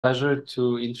Pleasure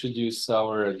to introduce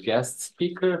our guest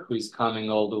speaker, who is coming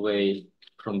all the way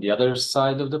from the other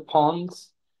side of the pond.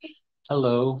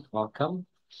 Hello, welcome.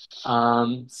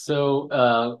 With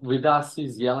us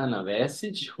is Jelena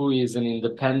Vesić, who is an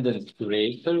independent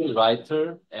curator,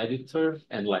 writer, editor,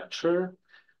 and lecturer.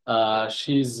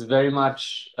 She's very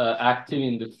much active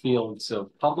in the fields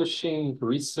of publishing,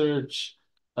 research,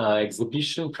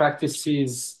 exhibition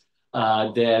practices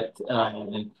that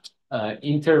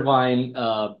intertwine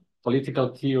political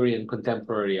theory and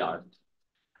contemporary art.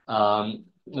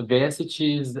 Vesić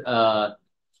is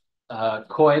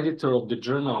co-editor of the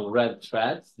journal Red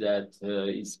Thread that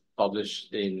is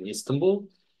published in Istanbul.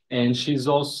 And she's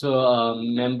also a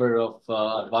member of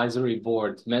advisory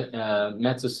board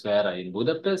Mezosfera in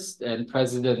Budapest and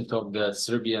president of the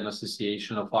Serbian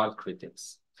Association of Art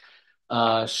Critics.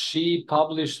 She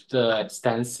published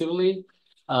extensively.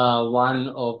 One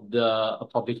of the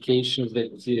publications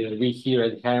that we here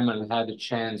at Harriman had a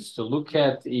chance to look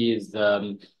at is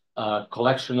a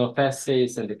collection of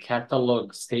essays and the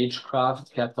catalog,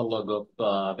 Stagecraft catalog of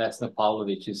Vesna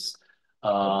Pavlović's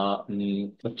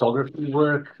photography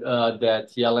work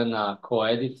that Jelena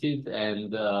co-edited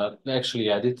and actually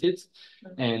edited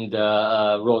and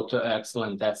wrote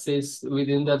excellent essays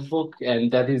within that book.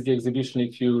 And that is the exhibition,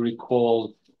 if you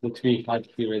recall, that we had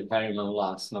here at Harriman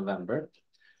last November.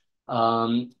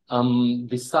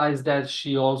 Besides that,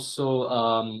 she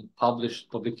also published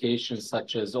publications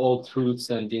such as All Truths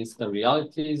and Instant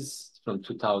Realities from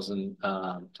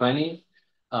 2020.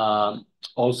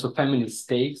 Also Feminist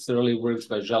Stakes, early works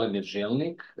by Jelena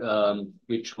Vesić,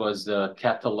 which was a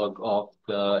catalog of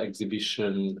the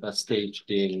exhibition staged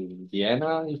in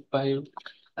Vienna, if I...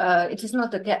 It is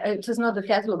not a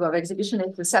catalog of exhibition,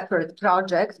 it's a separate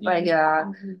project by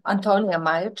Antonija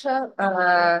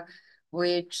Majića,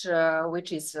 which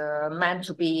is meant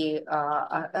to be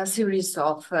a series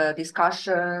of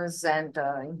discussions and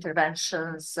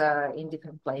interventions in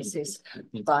different places.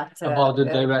 But about the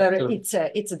director,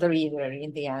 it's the reader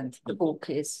in the end. The book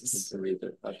is it's the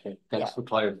reader. Okay, thanks for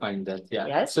clarifying that. Yeah.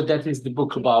 Yes. So that is the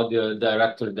book about the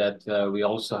director that we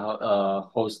also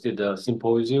hosted a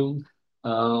symposium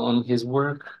on his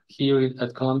work here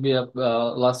at Columbia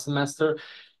last semester.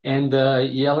 And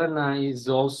Jelena is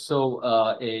also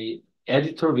a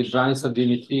editor with Branislav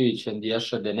Dimitrijević and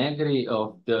Jasha Denegri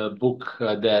of the book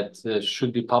that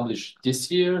should be published this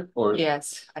year, or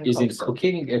yes, is in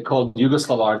cooking, called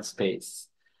Yugoslav Art Space.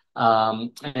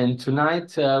 And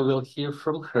tonight we'll hear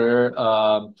from her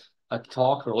a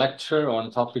talk or lecture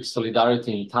on topic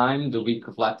Solidarity in Time, the Week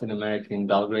of Latin America in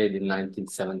Belgrade in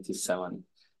 1977.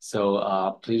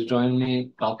 So please join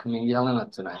me welcoming Jelena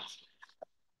tonight.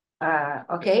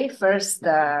 Okay, first,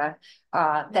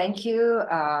 thank you,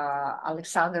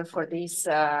 Aleksandar, for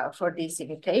this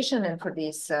invitation and for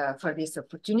this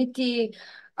opportunity.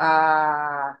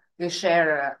 We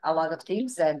share a lot of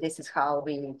things, and this is how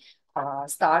we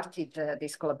started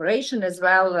this collaboration as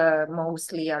well,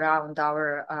 mostly around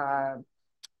our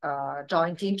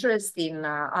joint interest in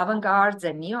avant-gardes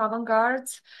and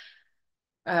neo-avant-gardes.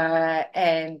 I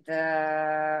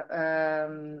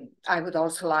would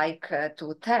also like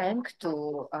to thank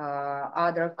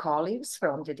other colleagues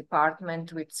from the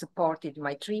department which supported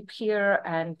my trip here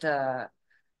and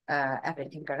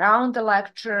everything around the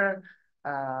lecture.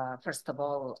 First of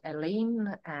all,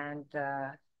 Eileen, and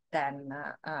then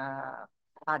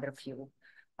other few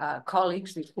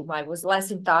colleagues with whom I was less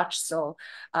in touch, so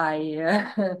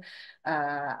I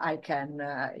can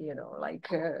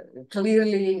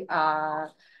clearly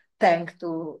thank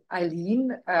to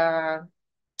Eileen,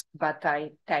 but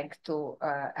I thank to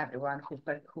everyone who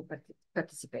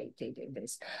participated in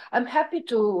this. I'm happy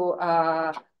to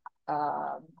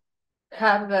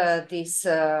have this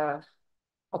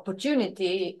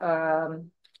opportunity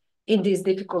in these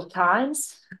difficult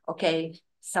times. Okay,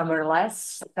 some are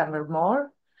less, some are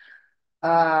more.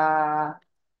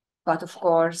 But of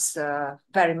course,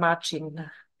 very much in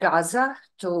Gaza,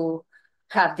 to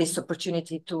have this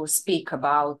opportunity to speak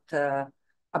about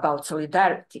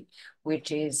solidarity,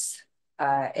 which is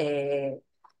a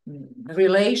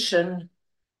relation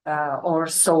or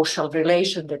social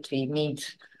relation that we need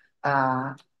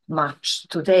much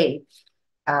today.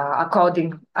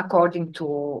 According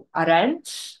to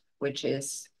Arendt, which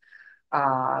is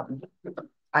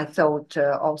I thought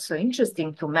also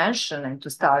interesting to mention and to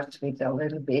start with a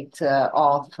little bit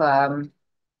of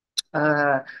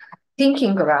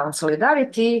thinking around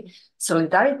solidarity.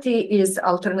 Solidarity is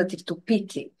alternative to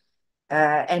pity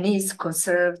and is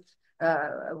conserved,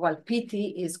 while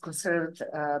pity is conceived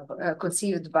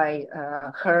by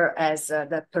her as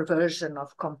the perversion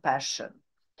of compassion.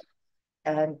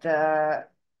 And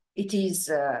it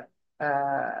is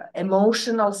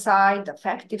emotional side,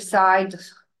 affective side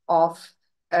of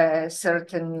a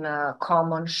certain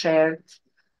common shared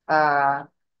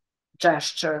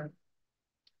gesture,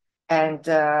 and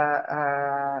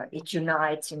it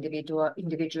unites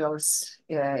individuals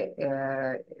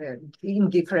in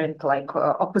different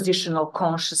oppositional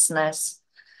consciousness.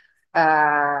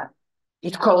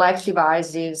 It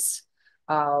collectivizes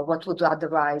what would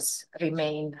otherwise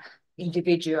remain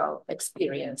individual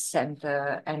experience and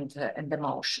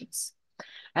emotions.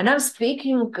 And I'm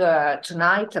speaking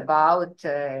tonight about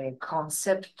a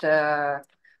concept of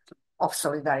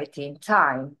solidarity in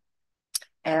time,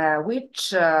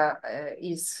 which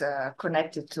is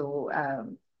connected to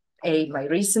my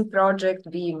recent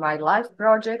project, B, my life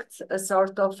project,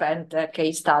 sort of, and a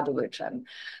case study, which I'm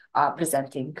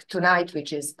presenting tonight,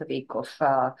 which is the week of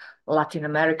Latin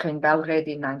America in Belgrade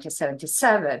in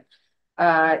 1977.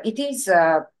 It is,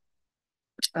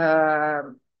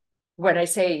 when I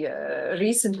say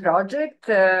recent project,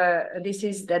 this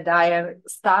is that I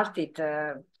started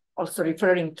also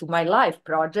referring to my life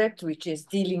project, which is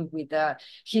dealing with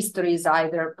histories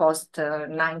either post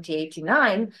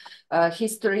 1989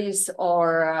 histories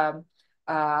or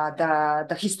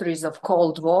the histories of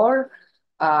Cold War.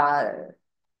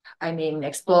 I mean,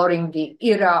 exploring the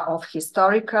era of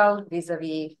historical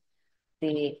vis-a-vis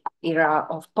the era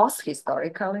of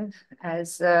post-historical,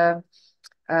 as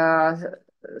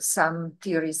some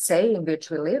theories say, in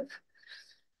which we live.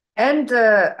 And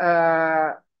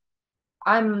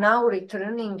I'm now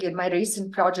returning in my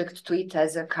recent project to it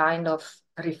as a kind of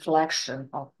reflection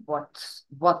of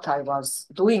what I was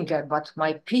doing and what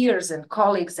my peers and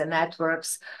colleagues and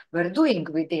networks were doing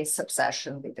with this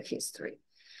obsession with the history.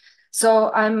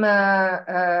 So I'm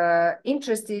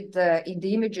interested in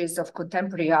the images of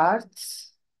contemporary art,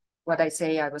 what I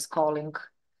say I was calling,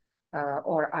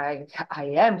 or I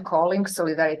am calling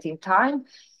solidarity in time,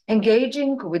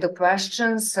 engaging with the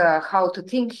questions how to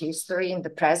think history in the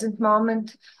present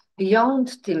moment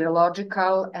beyond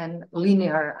teleological and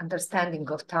linear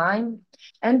understanding of time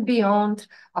and beyond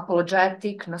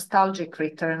apologetic, nostalgic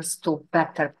returns to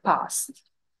better past.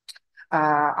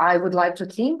 I would like to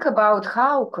think about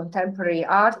how contemporary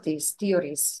artists,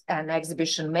 theorists, and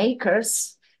exhibition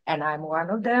makers, and I'm one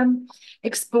of them,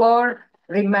 explore,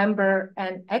 remember,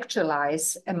 and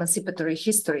actualize emancipatory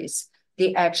histories,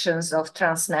 the actions of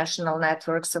transnational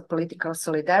networks of political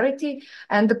solidarity,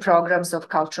 and the programs of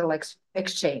cultural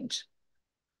exchange.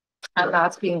 I'm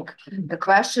asking the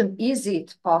question, is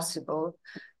it possible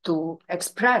to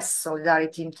express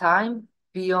solidarity in time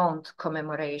beyond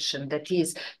commemoration, that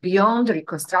is, beyond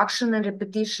reconstruction and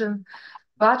repetition,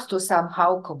 but to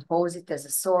somehow compose it as a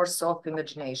source of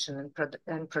imagination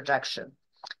and projection?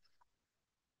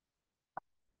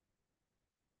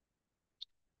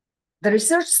 The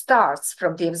research starts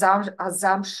from the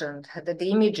assumption that the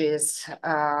images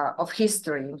of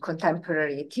history in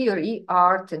contemporary theory,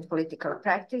 art, and political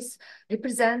practice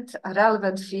represent a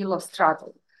relevant field of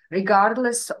struggle,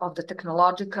 regardless of the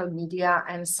technological, media,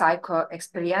 and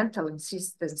psycho-experiential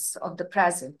insistence of the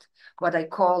present, what I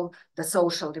call the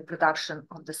social reproduction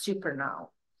of the supernow.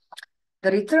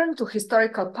 The return to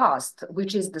historical past,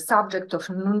 which is the subject of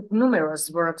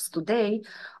numerous works today,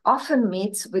 often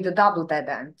meets with a double dead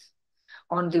end.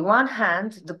 On the one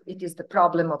hand, it is the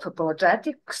problem of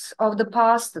apologetics of the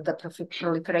past, the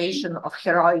proliferation of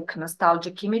heroic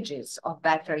nostalgic images of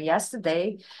better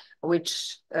yesterday,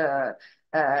 which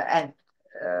and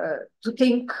to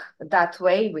think that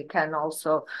way, we can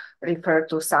also refer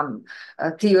to some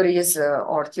theories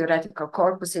or theoretical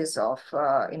corpuses of,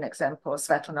 in example,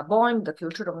 Svetlana Boym, The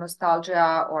Future of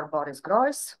Nostalgia, or Boris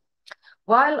Groys.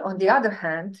 While on the other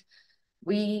hand,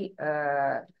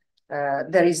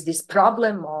 there is this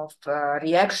problem of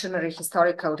reactionary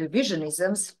historical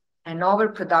revisionisms and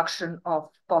overproduction of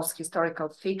post-historical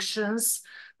fictions,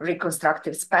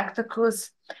 reconstructive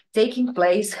spectacles, taking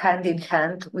place hand in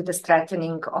hand with the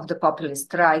strengthening of the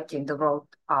populist right in the world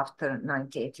after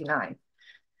 1989.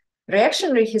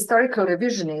 Reactionary historical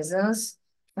revisionisms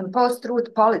and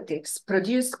post-truth politics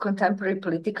produced contemporary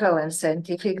political and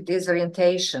scientific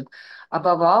disorientation,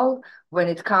 above all when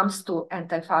it comes to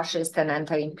anti-fascist and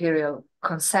anti-imperial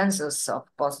consensus of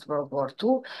post-World War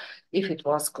II, if it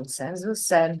was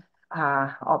consensus, and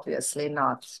obviously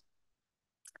not.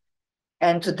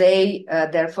 And today,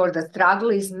 therefore, the struggle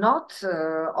is not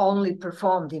only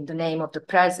performed in the name of the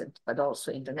present, but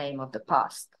also in the name of the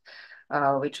past,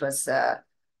 which was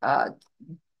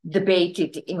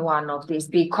debated in one of these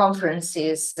big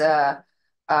conferences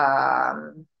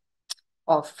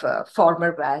of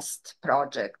former West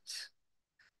project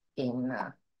in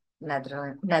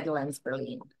Netherlands,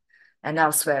 Berlin. and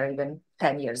elsewhere even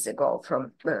 10 years ago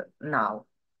from now.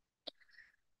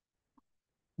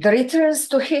 The returns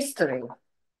to history.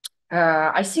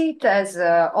 I see it as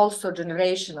also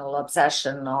generational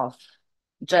obsession of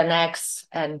Gen X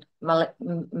and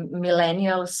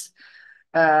millennials,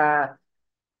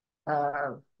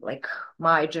 like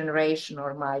my generation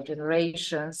or my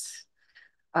generations,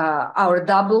 our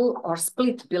double or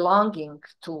split belonging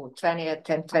to 20th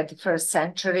and 21st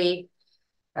century,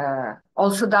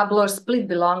 also double or split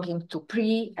belonging to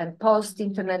pre and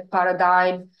post-internet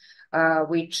paradigm,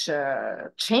 which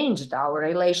changed our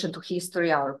relation to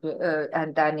history,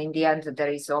 and then in the end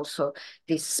there is also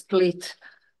this split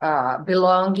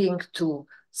belonging to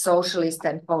socialist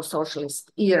and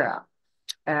post-socialist era.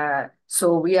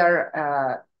 So we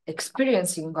are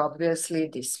experiencing obviously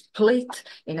this split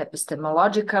in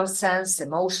epistemological sense,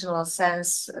 emotional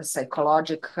sense,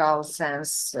 psychological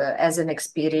sense, as an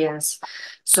experience.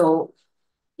 So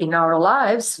in our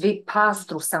lives, we pass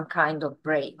through some kind of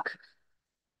break.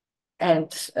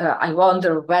 And I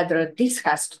wonder whether this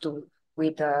has to do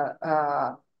with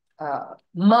the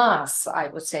mass, I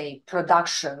would say,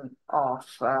 production of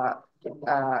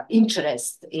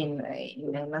interest in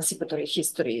emancipatory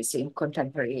histories in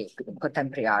contemporary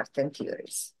art and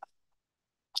theories.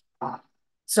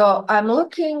 So I'm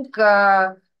looking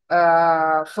for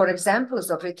examples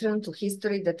of return to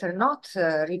history that are not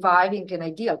reviving an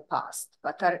ideal past,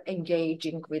 but are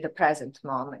engaging with the present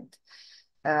moment.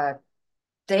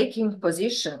 Taking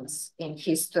positions in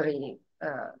history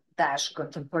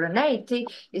contemporaneity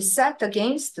is set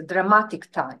against the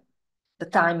dramatic time, the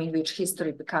time in which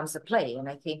history becomes a play. And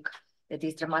I think that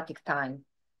this dramatic time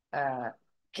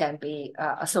can be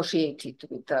associated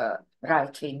with the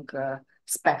right-wing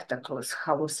spectacles,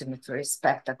 hallucinatory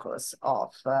spectacles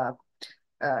of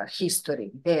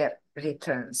history, their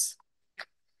returns.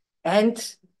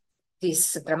 And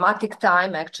this dramatic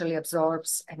time actually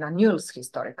absorbs and annuls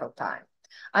historical time.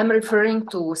 I'm referring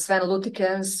to Sven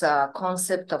Luttiken's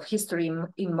concept of history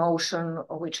in motion,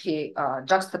 which he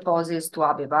juxtaposes to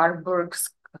Aby Warburg's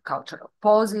cultural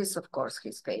poses, of course,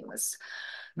 his famous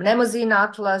Mnemosyne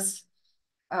Atlas.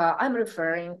 I'm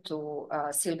referring to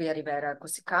Silvia Rivera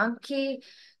Kusikanki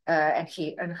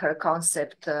and her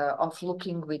concept of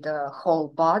looking with the whole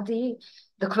body,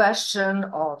 the question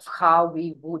of how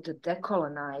we would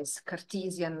decolonize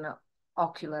Cartesian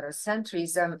ocular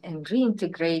centrism and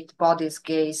reintegrate body's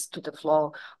gaze to the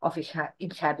flow of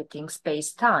inhabiting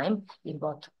space-time in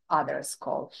what others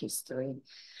call history.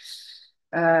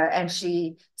 And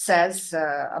she says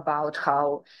about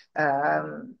how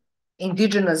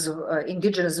indigenous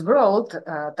world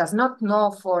does not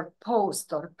know for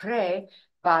post or pre,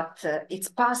 but its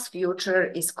past future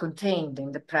is contained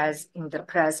in the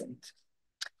present.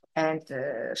 And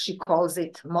she calls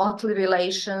it motley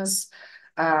relations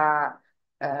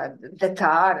that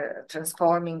are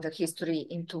transforming the history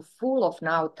into full of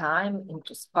now time,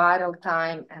 into spiral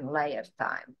time and layered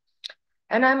time.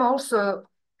 And I'm also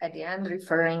at the end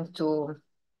referring to,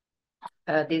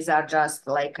 these are just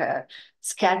like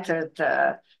scattered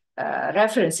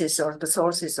references or the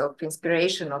sources of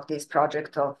inspiration of this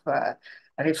project of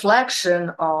reflection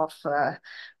of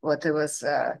what it was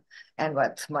and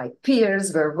what my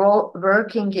peers were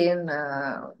working in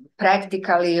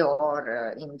practically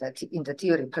or in the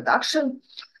theory production.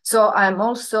 So I'm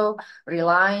also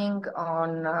relying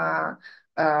on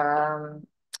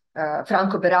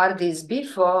Franco Berardi's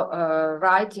Bifo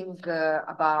writing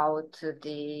about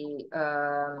the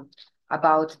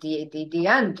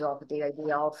end of the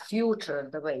idea of future,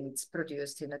 the way it's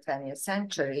produced in the 20th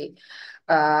century,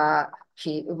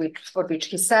 for which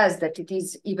he says that it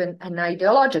is even an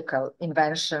ideological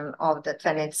invention of the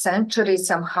 20th century,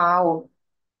 somehow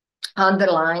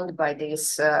underlined by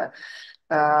this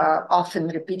often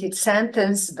repeated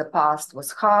sentence: the past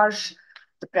was harsh,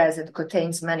 the present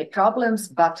contains many problems,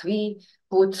 but we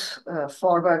put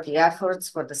forward the efforts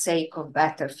for the sake of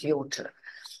better future.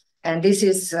 And this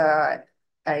is a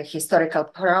historical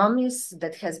promise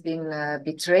that has been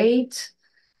betrayed.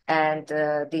 And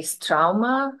this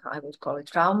trauma, I would call it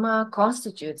trauma,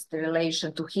 constitutes the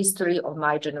relation to history of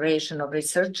my generation of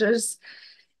researchers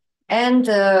and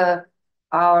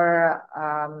our,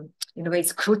 in a way,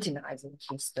 scrutinizing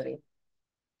history.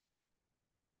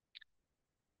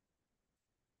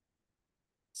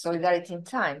 Solidarity in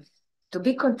time. To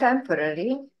be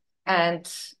contemporary, and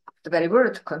the very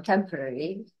word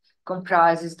contemporary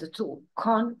comprises the two,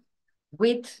 con,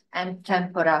 with, and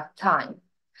tempora, time.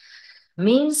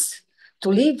 Means to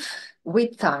live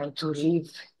with time, to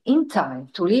live in time,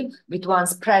 to live with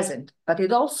one's present, but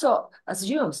it also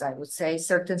assumes, I would say,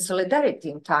 certain solidarity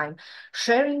in time,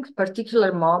 sharing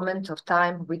particular moment of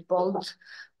time with both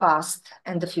past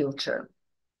and the future.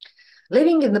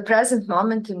 Living in the present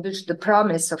moment in which the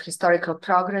promise of historical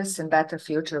progress and better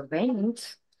future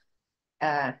waned,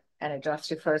 and I just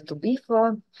referred to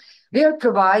before, we are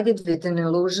provided with an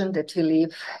illusion that we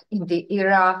live in the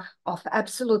era of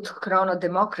absolute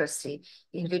chronodemocracy,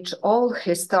 in which all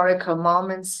historical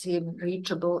moments seem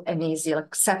reachable and easily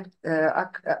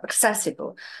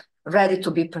accessible, ready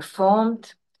to be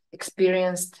performed,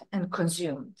 experienced, and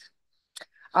consumed.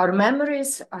 Our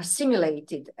memories are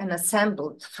simulated and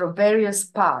assembled from various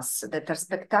paths that are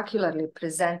spectacularly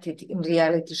presented in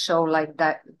reality show like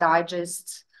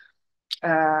digests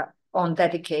on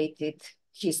dedicated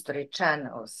history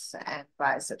channels, and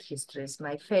Biased History is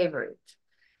my favorite.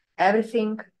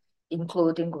 Everything,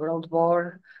 including World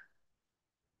War,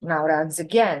 now runs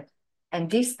again, and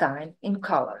this time in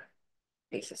color.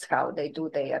 This is how they do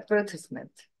their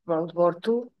advertisement. World War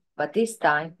II, but this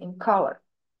time in color.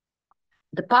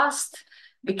 The past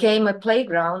became a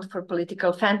playground for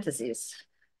political fantasies,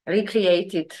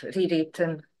 recreated,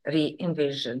 rewritten,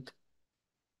 re-envisioned.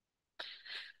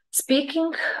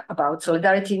 Speaking about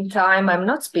solidarity in time, I'm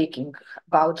not speaking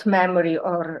about memory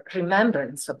or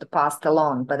remembrance of the past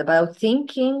alone, but about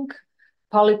thinking,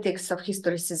 politics of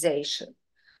historicization.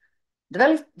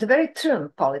 The very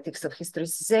term politics of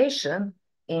historicization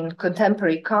in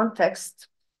contemporary context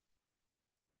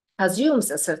assumes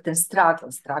a certain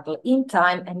struggle in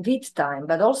time and with time,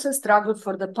 but also a struggle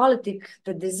for the politic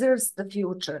that deserves the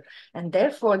future and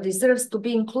therefore deserves to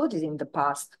be included in the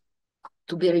past,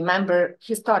 to be remembered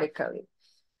historically.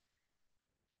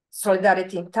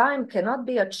 Solidarity in time cannot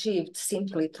be achieved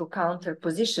simply through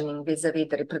counter-positioning vis-a-vis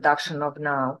the reproduction of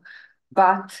now,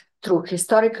 but through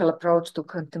historical approach to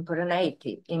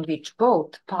contemporaneity, in which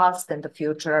both past and the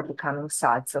future are becoming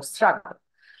sides of struggle.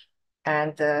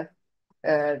 And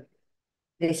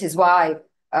this is why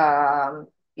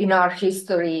in our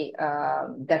history,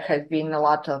 there have been a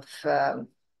lot of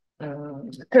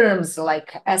terms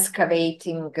like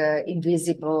excavating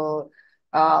invisible,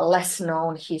 less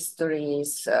known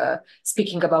histories,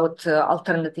 speaking about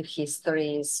alternative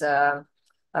histories,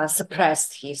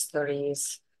 suppressed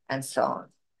histories, and so on.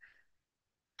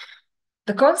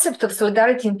 The concept of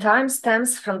solidarity in time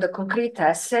stems from the concrete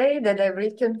essay that I've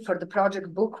written for the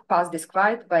project book Past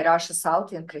Described by Rasha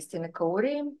Salti and Christine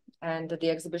Kauri, and the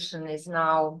exhibition is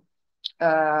now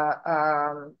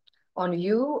on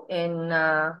view in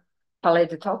Palais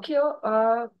de Tokyo,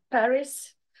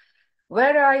 Paris,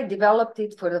 where I developed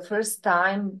it for the first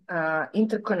time,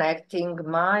 interconnecting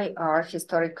my art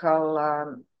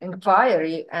historical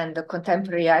inquiry and the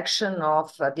contemporary action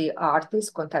of the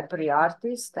artist, contemporary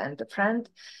artist and a friend,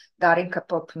 Darinka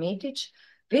Pop-Mitic,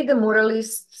 with the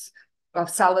muralists of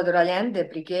Salvador Allende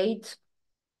Brigade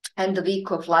and the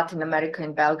Week of Latin America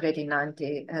in Belgrade in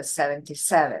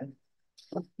 1977.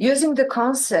 Using the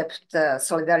concept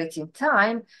solidarity in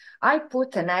time, I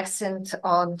put an accent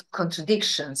on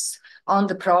contradictions, on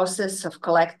the process of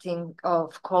collecting,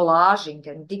 of collaging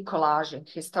and decollaging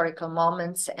historical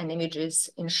moments and images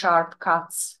in sharp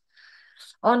cuts,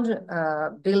 on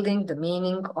building the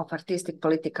meaning of artistic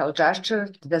political gesture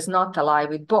that does not ally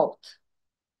with both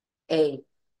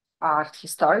art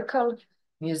historical,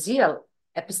 museal,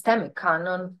 epistemic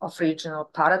canon of regional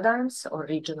paradigms or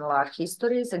regional art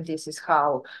histories, and this is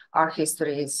how art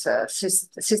history is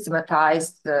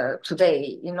systematized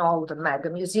today in all the mega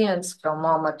museums, from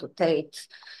MoMA to Tate,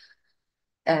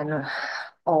 and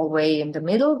all the way in the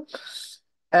middle.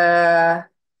 And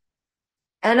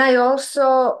I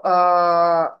also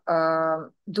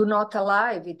do not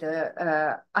ally with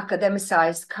the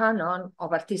academicized canon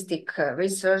of artistic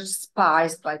research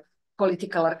spiced by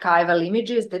political archival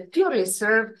images that purely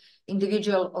serve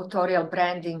individual authorial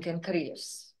branding and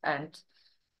careers. And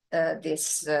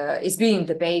this is being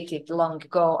debated long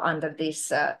ago under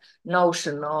this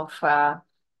notion of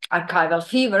archival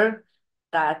fever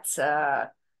that's, I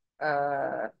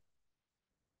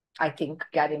think,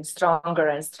 getting stronger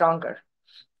and stronger.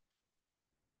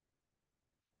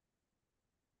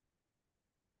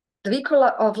 The Week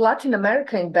of Latin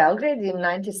America in Belgrade in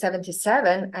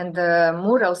 1977 and the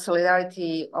mural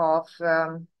solidarity of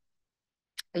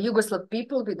Yugoslav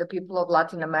people with the people of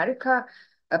Latin America,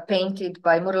 painted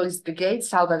by muralist brigade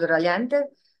Salvador Allende,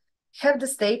 have the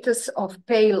status of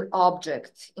pale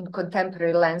object in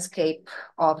contemporary landscape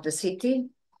of the city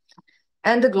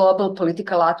and the global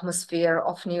political atmosphere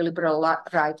of neoliberal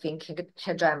right-wing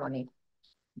hegemony.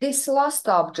 This lost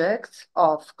object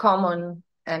of common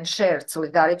and shared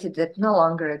solidarity that no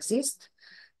longer exists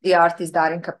the artist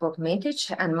Darinka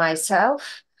Pokmitić, and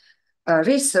myself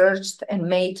researched and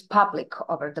made public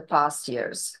over the past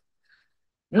years.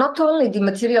 Not only the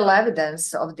material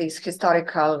evidence of this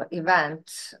historical event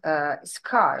is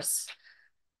scarce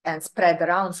and spread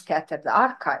around scattered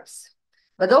archives,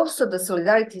 but also the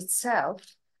solidarity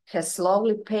itself has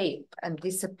slowly paled and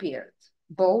disappeared,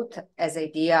 both as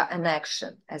idea and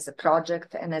action, as a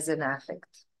project and as an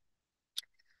affect.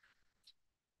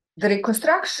 The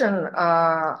reconstruction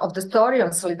of the story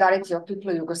on solidarity of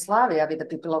people of Yugoslavia with the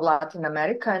people of Latin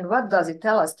America and what does it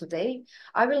tell us today,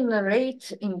 I will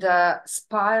narrate in the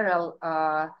spiral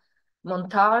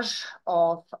montage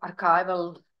of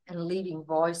archival and living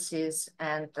voices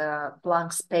and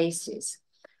blank spaces.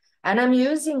 And I'm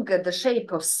using the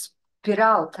shape of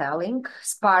spiral telling,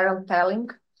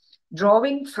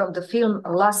 drawing from the film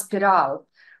La Spirale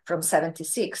from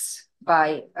 '76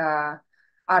 by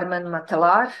Armand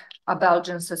Matelar, a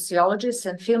Belgian sociologist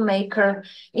and filmmaker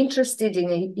interested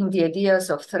in the ideas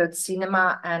of third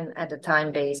cinema and at the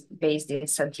time based in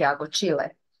Santiago,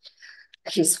 Chile.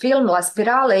 His film La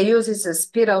Spirale uses a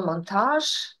spiral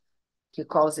montage, he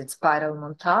calls it spiral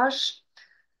montage,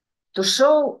 to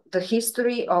show the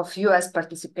history of US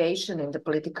participation in the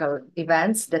political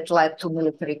events that led to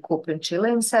military coup in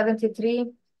Chile in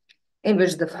 '73, in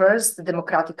which the first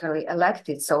democratically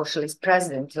elected socialist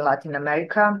president in Latin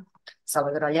America,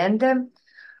 Salvador Allende,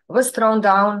 was thrown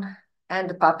down and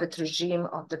the puppet regime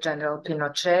of the General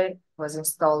Pinochet was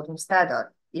installed instead.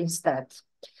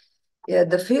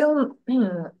 The film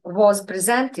was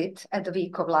presented at the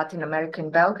Week of Latin America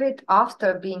in Belgrade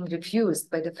after being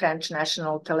refused by the French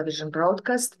national television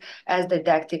broadcast as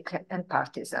didactic and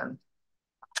partisan.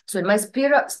 So in my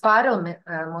spiral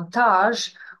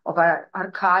montage of our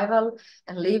archival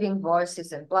and living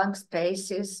voices and blank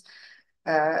spaces,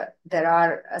 there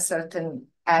are certain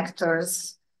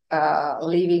actors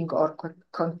living or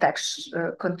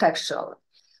contextual,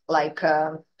 like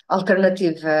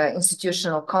alternative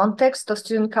institutional context of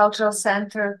Student Cultural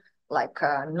Center, like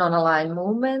non-aligned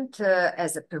movement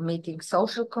as a permitting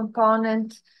social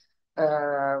component. We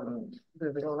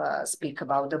will speak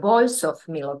about the voice of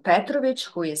Milo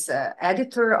Petrović, who is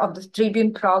editor of the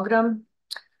Tribune Program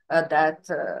that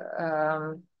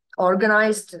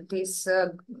organized this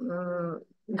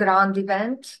grand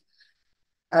event.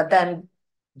 Then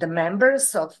the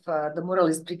members of the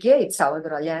Muralist Brigade,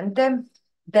 Salvador Allende,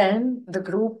 then the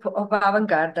group of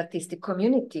avant-garde artistic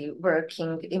community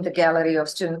working in the gallery of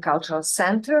Student Cultural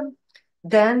Center,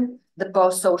 then the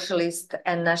post-socialist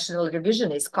and national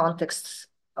revisionist contexts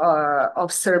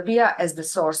of Serbia as the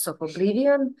source of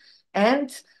oblivion,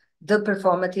 and the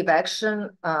performative action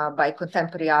by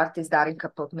contemporary artist Darinka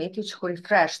Pokmitić, who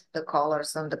refreshed the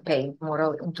colors on the paint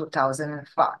mural in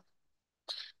 2005.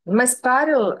 In my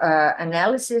spiral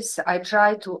analysis, I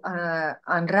try to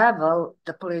unravel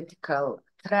the political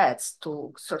threads,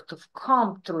 to sort of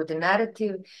comb through the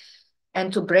narrative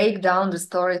and to break down the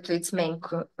story to its main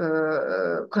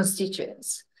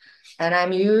constituents. And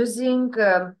I'm using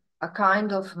a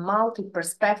kind of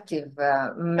multi-perspective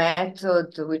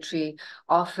method, which we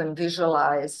often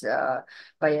visualize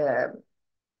by a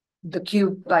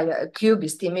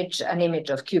cubist image, an image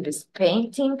of cubist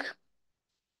painting.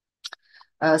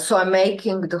 So I'm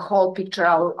making the whole picture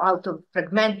out of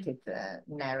fragmented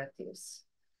narratives,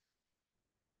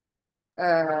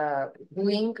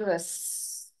 doing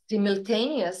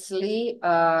simultaneously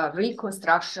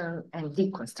reconstruction and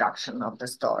deconstruction of the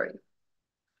story.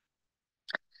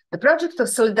 The project of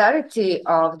solidarity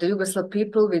of the Yugoslav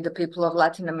people with the people of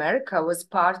Latin America was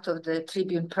part of the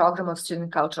Tribune Program of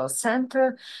Student Cultural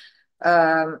Center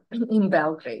in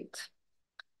Belgrade.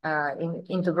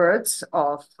 In the words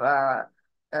of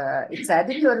its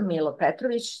editor, Milo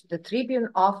Petrović, the Tribune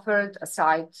offered a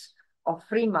site of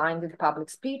free-minded public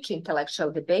speech,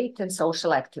 intellectual debate, and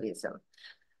social activism.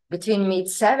 Between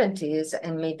mid-70s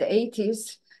and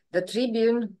mid-80s, the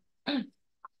Tribune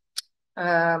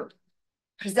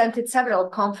presented several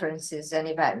conferences and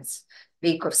events.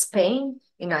 Week of Spain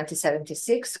in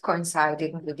 1976,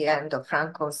 coinciding with the end of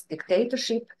Franco's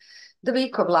dictatorship. The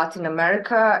Week of Latin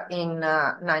America in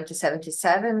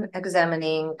 1977,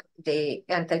 examining the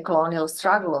anti-colonial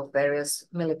struggle of various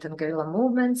militant guerrilla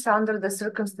movements under the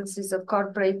circumstances of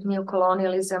corporate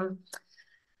neocolonialism.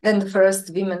 Then the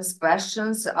first women's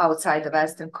questions outside the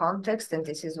Western context, and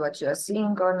this is what you are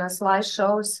seeing on the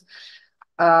slideshows,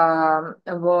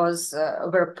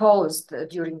 were posed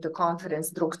during the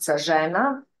conference Drugca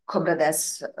žena,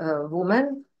 Comradess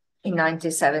Women, in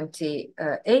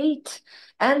 1978,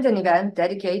 and an event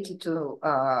dedicated to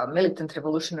militant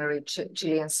revolutionary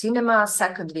Chilean cinema,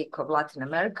 second week of Latin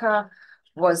America,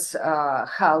 was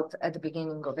held at the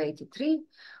beginning of 83,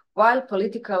 while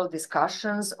political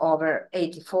discussions over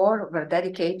 84 were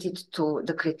dedicated to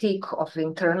the critique of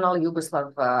internal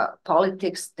Yugoslav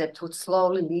politics that would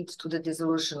slowly lead to the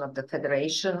dissolution of the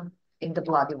federation in the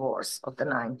bloody wars of the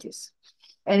 90s.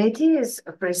 And it is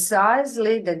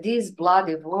precisely that these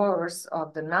bloody wars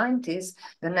of the 90s,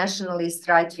 the nationalist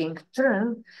right-wing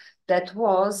turn, that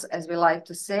was, as we like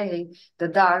to say, the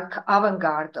dark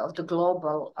avant-garde of the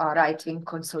global right-wing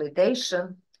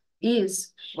consolidation,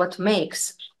 is what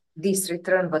makes this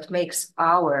return, what makes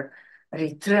our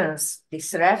returns,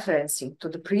 this referencing to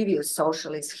the previous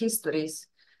socialist histories,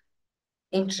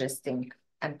 interesting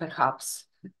and perhaps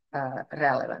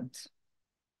relevant.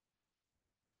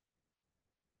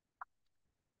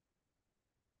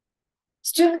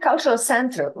 Student Cultural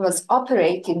Center was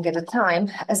operating at the time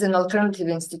as an alternative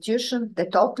institution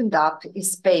that opened up a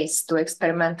space to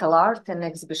experimental art and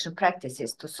exhibition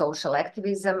practices, to social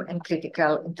activism and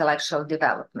critical intellectual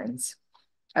developments.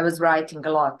 I was writing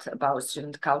a lot about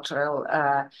Student Cultural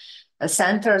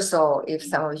Center, so if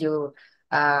some of you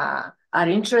are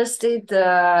interested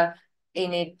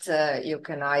in it, you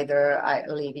can either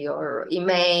leave your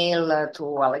email to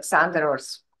Aleksandar or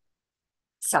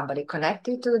somebody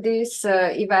connected to this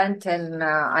event, and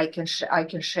I can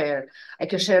share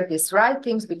these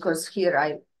writings, because here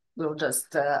I will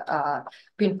just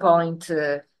pinpoint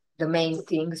the main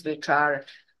things which are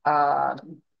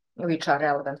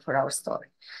relevant for our story.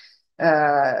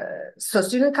 So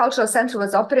Student Cultural Center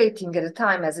was operating at the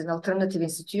time as an alternative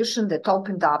institution that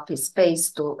opened up a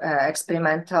space to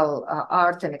experimental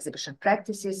art and exhibition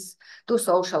practices, to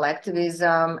social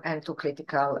activism, and to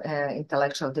critical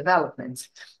intellectual developments.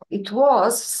 It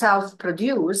was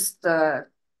self-produced, the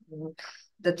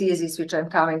thesis which I'm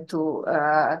coming to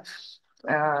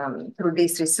through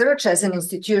this research, as an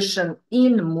institution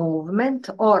in movement,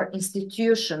 or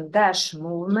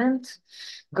institution-movement,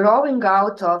 growing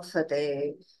out of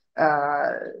the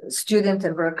student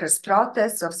and workers'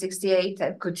 protests of 68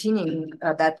 and continuing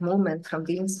that movement from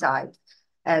the inside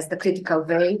as the critical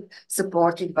wave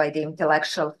supported by the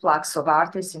intellectual flux of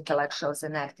artists, intellectuals,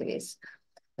 and activists.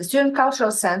 The Student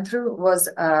Cultural Center was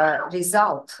a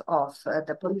result of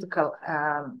the political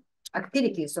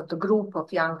activities of the group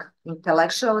of young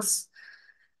intellectuals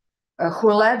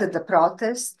who led the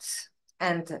protests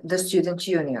and the student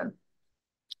union.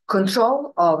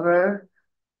 Control over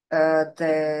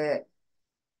the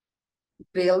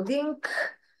building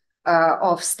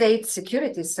of State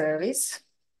Security Service,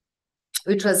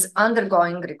 which was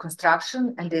undergoing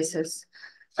reconstruction, and this is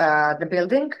the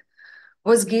building,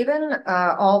 was given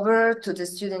over to the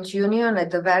student union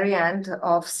at the very end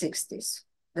of 60s.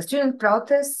 The student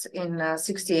protests in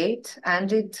 68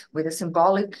 ended with a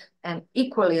symbolic and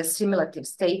equally assimilative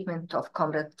statement of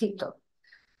Comrade Tito.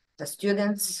 The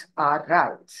students are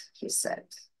right, he said.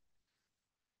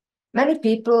 Many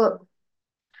people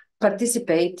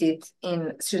participated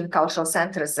in Student Cultural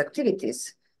Center's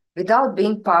activities without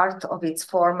being part of its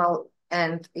formal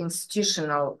and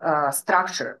institutional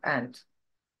structure. And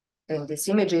in these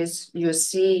images, you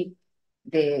see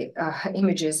the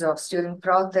images of student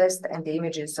protest, and the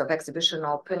images of exhibition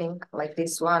opening, like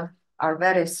this one, are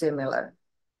very similar.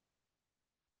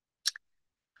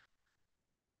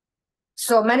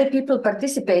 So many people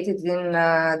participated in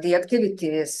the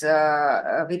activities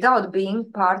without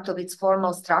being part of its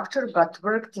formal structure, but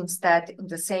worked instead in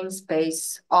the same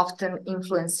space, often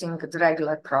influencing the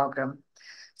regular program.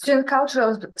 Student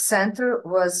Cultural Center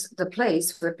was the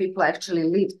place where people actually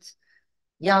lived.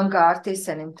 Young artists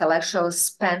and intellectuals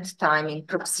spent time in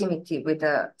proximity with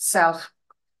a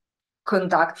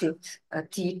self-conducted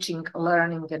teaching,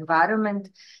 learning environment,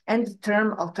 and the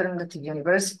term alternative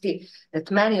university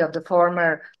that many of the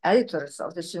former editors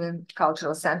of the Student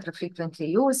Cultural Center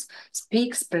frequently use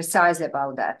speaks precisely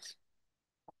about that.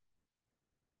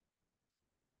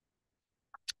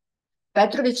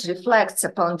 Petrović reflects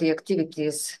upon the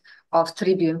activities of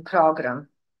Tribune Program.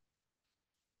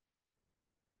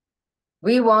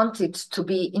 We wanted to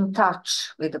be in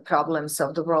touch with the problems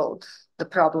of the world, the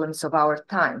problems of our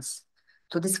times,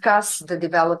 to discuss the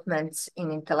developments in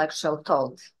intellectual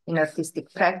thought, in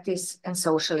artistic practice, and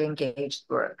socially engaged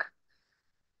work.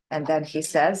 And then he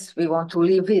says, we want to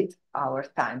live with our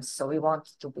times, so we want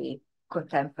to be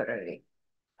contemporary,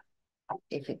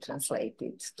 if it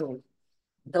translated to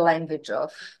the language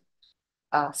of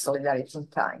solidarity in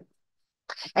time.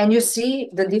 And you see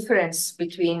the difference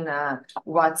between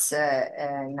what's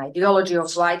an ideology of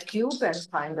white cube and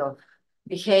kind of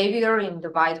behavior in the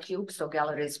white cube, so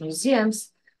galleries,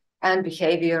 museums, and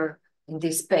behavior in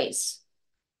this space.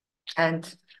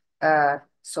 And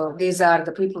So these are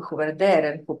the people who were there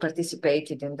and who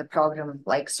participated in the program,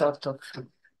 like sort of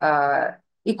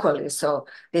equally. So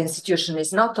the institution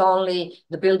is not only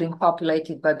the building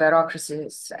populated by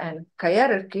bureaucracies and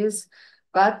hierarchies,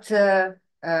 but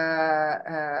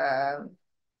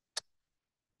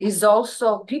is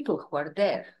also people who are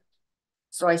there.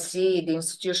 So I see the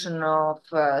institution of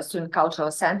Student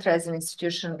Cultural Center as an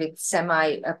institution with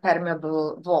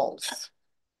semi-permeable walls.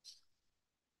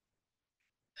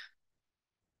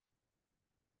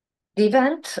 The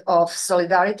event of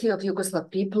solidarity of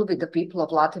Yugoslav people with the people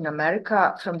of Latin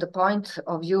America from the point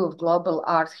of view of global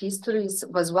art histories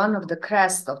was one of the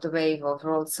crest of the wave of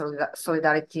world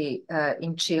solidarity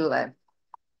in Chile.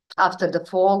 After the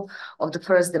fall of the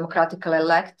first democratically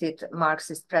elected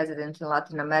Marxist president in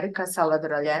Latin America,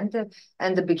 Salvador Allende,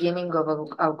 and the beginning of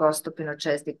Augusto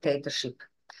Pinochet's dictatorship.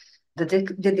 The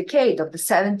decade of the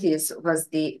 70s was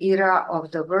the era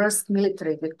of the worst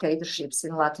military dictatorships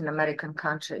in Latin American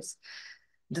countries.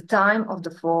 The time of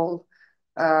the fall,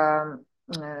 in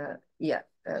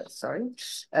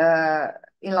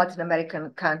Latin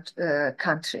American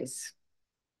countries,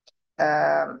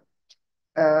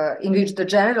 in which the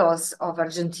generals of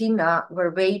Argentina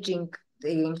were waging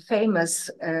the infamous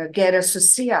Guerra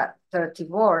Sucia 30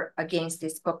 war against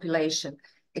its population,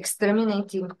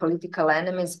 exterminating political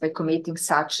enemies by committing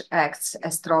such acts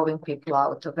as throwing people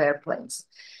out of airplanes.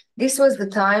 This was the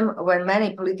time when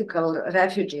many political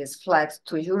refugees fled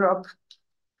to Europe,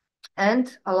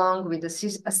 and along with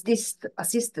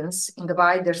assistance in the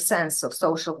wider sense of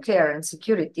social care and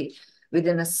security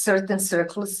within a certain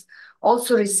circles,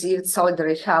 also received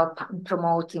solidary help in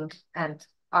promoting and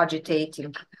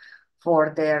agitating for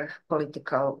their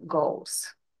political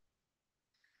goals.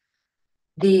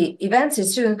 The events in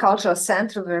Student Cultural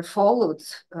Center were followed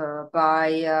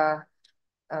by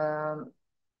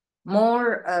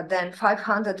more than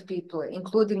 500 people,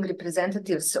 including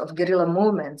representatives of guerrilla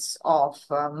movements of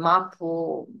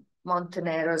MAPU,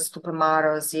 Montoneros,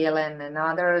 Tupamaros, Jelena, and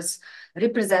others,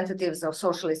 representatives of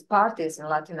socialist parties in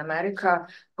Latin America,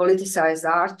 politicized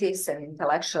artists and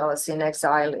intellectuals in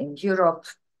exile in Europe,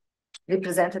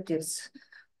 representatives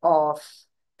of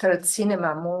third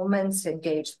cinema movements,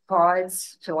 engaged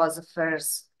poets,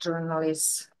 philosophers,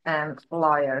 journalists, and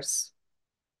lawyers.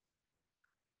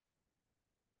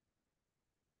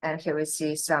 And here we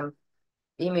see some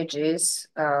images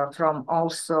from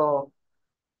also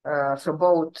from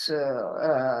both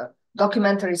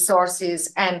documentary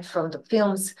sources and from the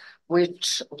films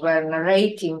which were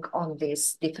narrating on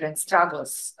these different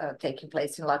struggles taking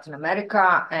place in Latin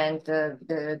America. And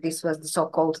this was the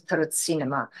so-called third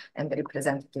cinema, and the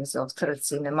representatives of third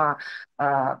cinema,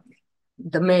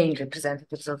 the main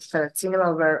representatives of third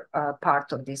cinema were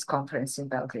part of this conference in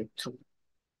Belgrade too.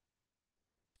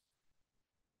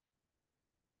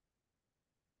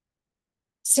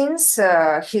 Since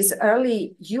his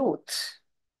early youth,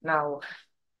 now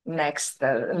next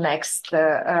node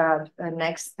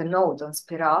on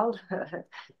spiral,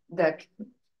 the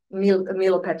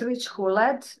Milo Petrović, who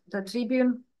led the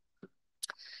Tribune,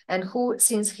 and who,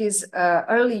 since his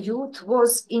early youth,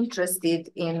 was interested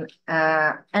in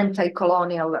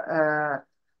anti-colonial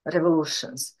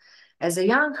revolutions. As a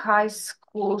young high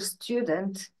school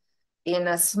student in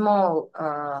a small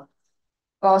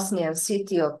Bosnian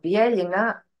city of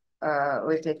Bijeljina,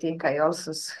 which I think I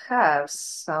also have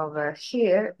somewhere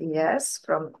here, yes,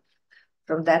 from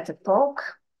that epoch.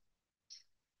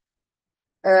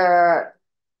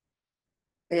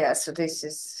 Yeah, so this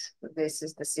is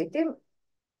the city.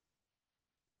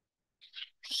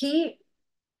 He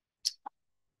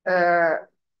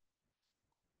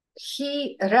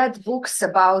read books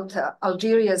about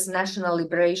Algeria's National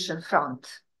Liberation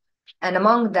Front, and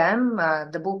among them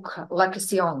the book La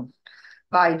Question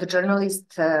by the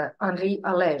journalist Henri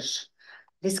Alege,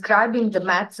 describing the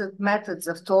methods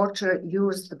of torture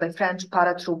used by French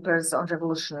paratroopers on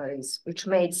revolutionaries, which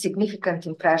made significant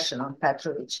impression on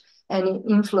Petrović and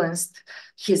influenced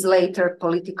his later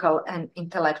political and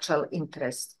intellectual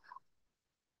interests.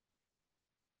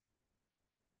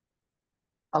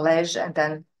 Alege, and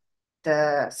then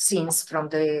the scenes from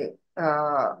the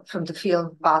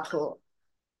film Battle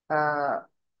for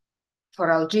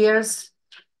Algiers,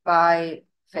 by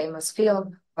famous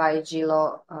film by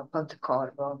Gillo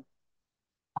Pontecorvo.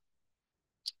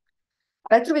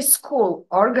 Petrović School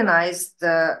organized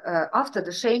after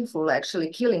the shameful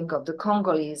killing of the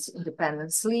Congolese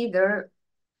independence leader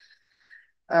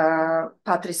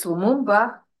Patrice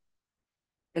Lumumba,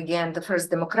 again the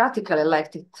first democratically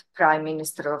elected prime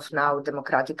minister of now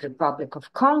Democratic Republic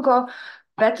of Congo.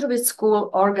 Petrović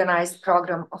School organized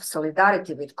program of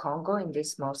solidarity with Congo in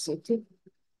this small city.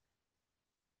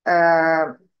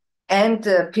 and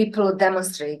people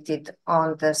demonstrated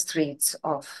on the streets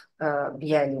of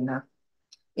Bijeljina.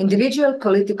 Individual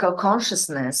political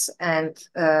consciousness and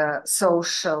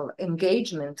social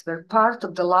engagement were part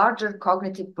of the larger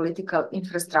cognitive political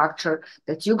infrastructure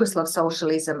that Yugoslav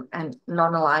socialism and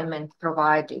non-alignment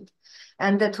provided,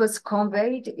 and that was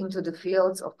conveyed into the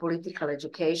fields of political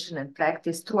education and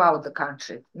practice throughout the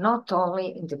country, not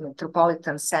only in the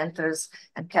metropolitan centers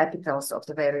and capitals of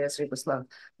the various Yugoslav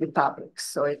republics.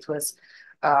 So it was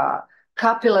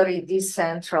capillary,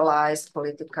 decentralized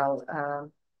political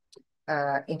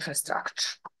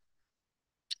infrastructure.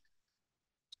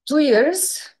 2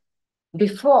 years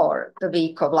before the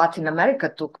Week of Latin America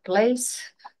took place,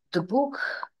 the book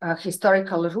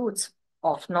Historical Roots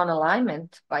of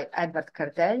Non-Alignment by Edvard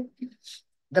Kardelj,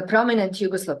 the prominent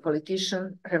Yugoslav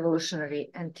politician, revolutionary,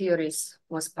 and theorist,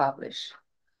 was published.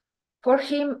 For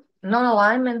him,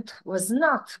 non-alignment was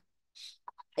not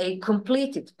a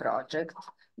completed project,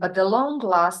 but a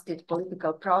long-lasting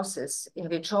political process in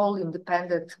which all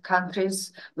independent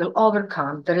countries will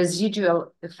overcome the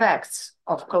residual effects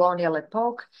of colonial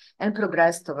epoch and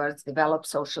progress towards developed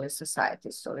socialist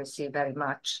societies. So we see very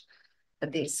much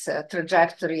this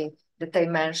trajectory that I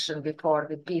mentioned before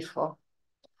with BIFO,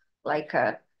 like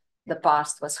the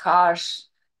past was harsh,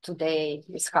 today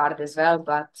is hard as well,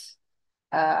 but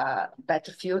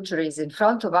better future is in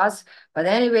front of us. But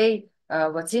anyway,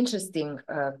 what's interesting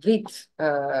with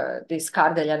this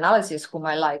Kardelj analysis, whom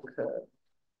I like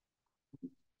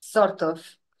sort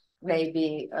of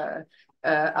maybe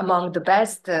among the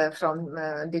best from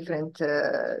different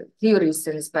theorists,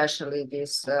 and especially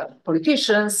these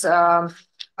politicians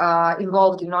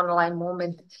involved in non-aligned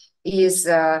movement, is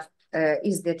that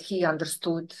he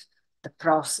understood the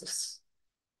process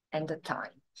and the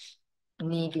time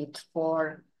needed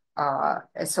for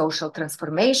a social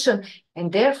transformation,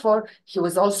 and therefore he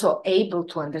was also able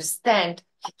to understand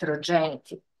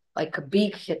heterogeneity, like a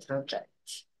big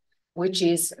heterogeneity, which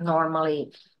is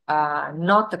normally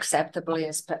not acceptable,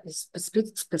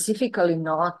 specifically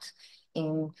not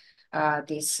in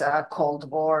this Cold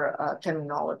War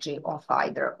terminology of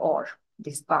either or,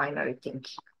 this binary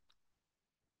thinking.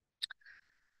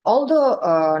 Although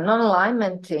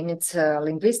non-alignment in its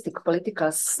linguistic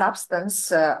political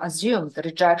substance assumed the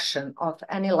rejection of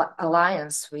any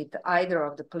alliance with either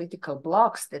of the political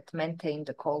blocs that maintained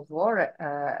the Cold War,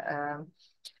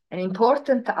 an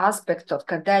important aspect of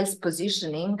Kardelj's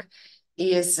positioning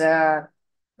is that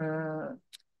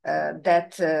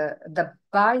the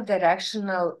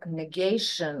bidirectional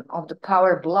negation of the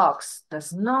power blocs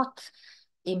does not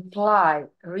imply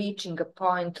reaching a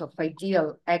point of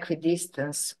ideal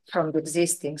equidistance from the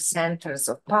existing centers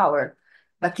of power,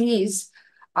 but is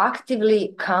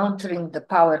actively countering the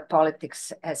power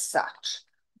politics as such,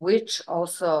 which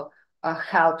also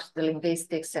helps the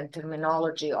linguistics and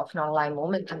terminology of non-aligned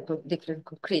movement into different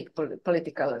concrete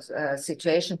political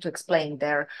situation to explain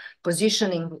their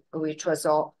positioning, which was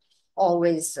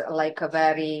always like a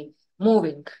very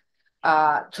moving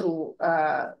through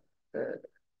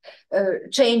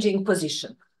changing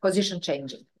position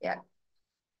changing, yeah.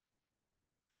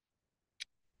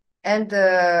 And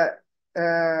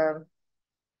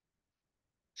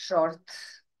short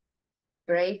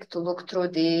break to look through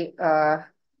the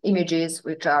images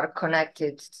which are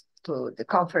connected to the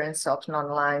conference of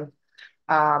non-aligned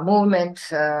movement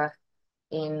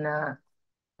in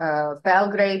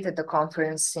Belgrade, at the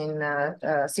conference in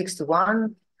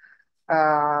 61.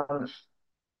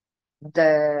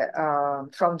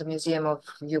 From the Museum of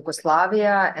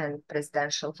Yugoslavia and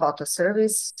Presidential Photo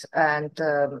Service, and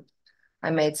I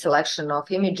made selection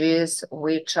of images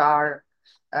which are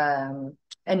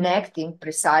enacting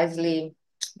precisely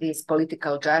these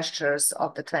political gestures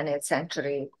of the 20th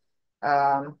century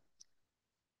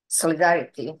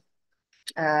solidarity,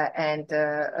 and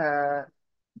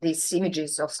these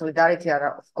images of solidarity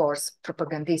are, of course,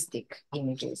 propagandistic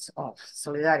images of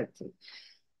solidarity.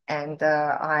 And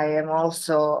I am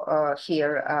also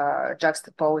here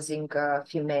juxtaposing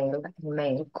female and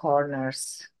male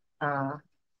corners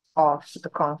of the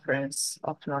conference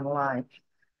of non-aligned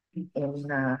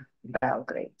in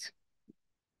Belgrade.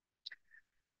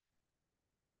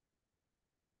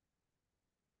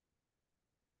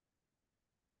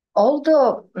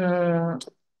 Although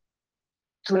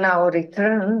to now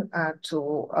return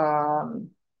to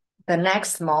the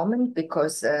next moment,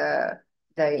 because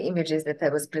the images that I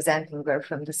was presenting were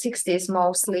from the 60s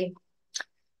mostly,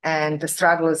 and the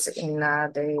struggles in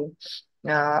the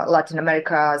Latin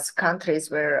America's countries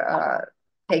were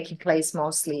taking place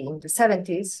mostly in the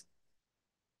 70s.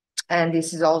 And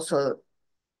this is also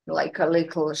like a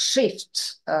little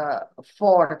shift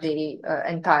for the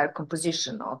entire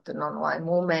composition of the non-aligned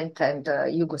movement and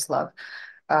Yugoslav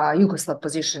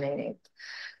position in it.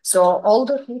 So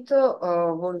although Tito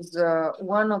was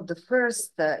one of the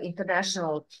first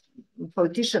international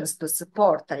politicians to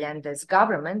support Allende's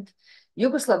government,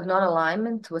 Yugoslav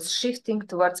non-alignment was shifting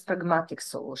towards pragmatic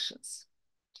solutions.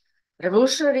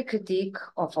 Revolutionary critique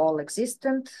of all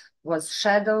existent was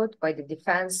shadowed by the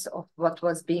defense of what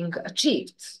was being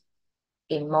achieved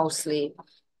in mostly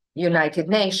United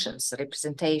Nations,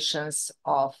 representations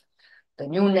of the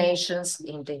new nations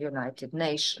in the United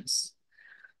Nations.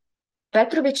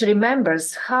 Petrović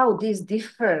remembers how this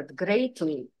differed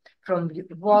greatly from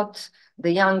what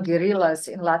the young guerrillas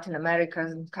in Latin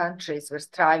American countries were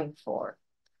striving for.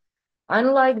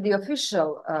 Unlike the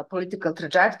official political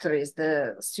trajectories,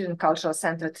 the Student Cultural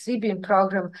Center Tribune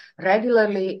Program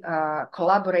regularly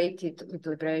collaborated with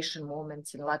liberation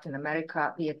movements in Latin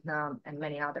America, Vietnam, and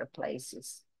many other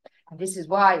places. And this is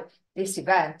why this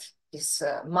event, this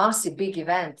massive big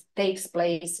event, takes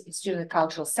place in Student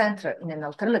Cultural Center in an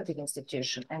alternative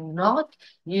institution and not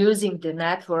using the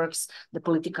networks, the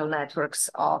political networks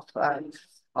of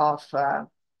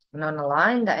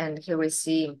non-aligned. And here we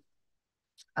see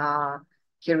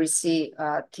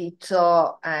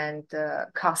Tito and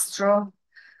Castro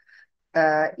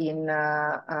in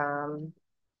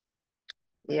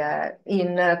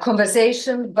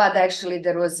conversation, but actually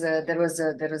there was a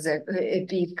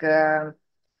big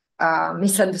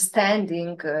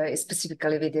misunderstanding,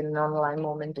 specifically within the non-aligned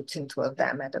movement between two of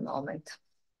them at the moment.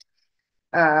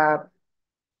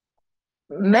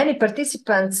 Many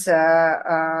participants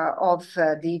of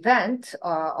the event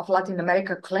of Latin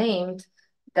America claimed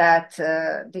that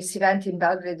this event in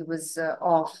Belgrade was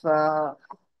of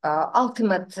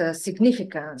ultimate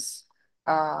significance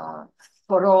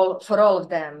for all of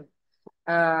them.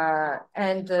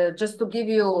 And just to give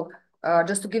you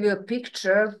a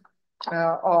picture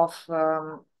of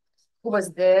who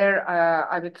was there,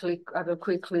 I will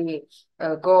quickly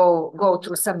go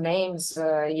through some names.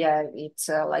 Yeah, it's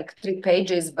like 3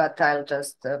 pages, but I'll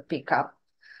just pick up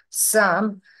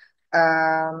some.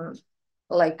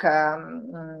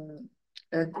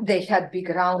 They had big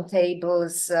round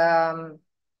tables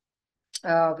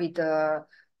with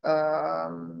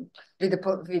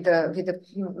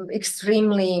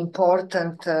extremely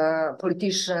important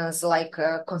politicians like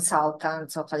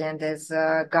consultants of Allende's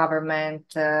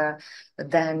government,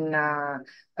 then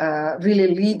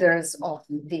really leaders of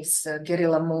these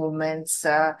guerrilla movements,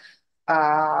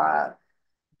 I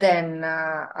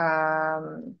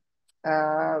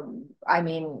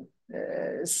mean,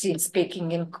 since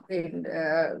speaking in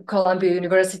Columbia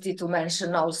University, to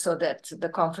mention also that the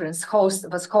conference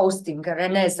was hosting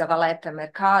René Zavaleta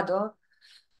Mercado,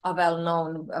 a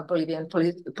well-known Bolivian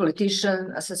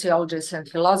politician, a sociologist and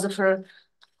philosopher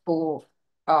who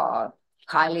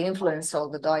highly influenced all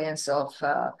the doyens of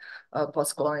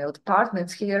post-colonial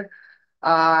departments here.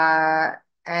 And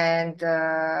then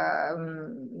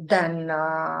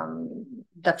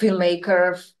the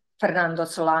filmmaker Fernando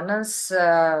Solanas,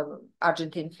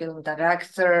 Argentine film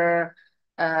director,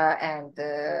 and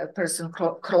person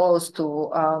close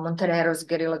to Montenero's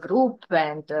guerrilla group,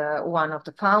 and one of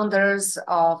the founders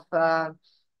of the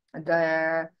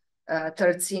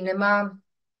Third Cinema.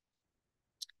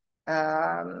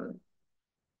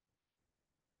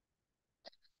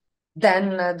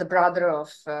 Then the brother of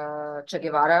Che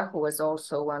Guevara, who was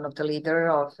also one of the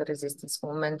leaders of the resistance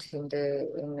movement in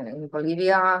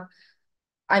Bolivia.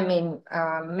 I mean,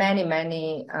 many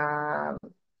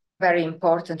very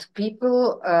important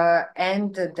people,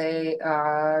 and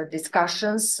the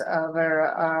discussions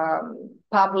were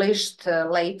published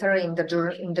later in the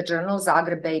journal,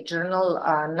 Zagreb-based journal,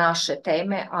 Naše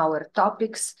teme, our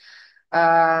topics.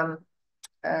 And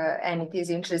it is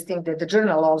interesting that the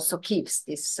journal also keeps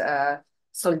this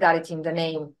solidarity in the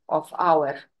name of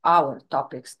our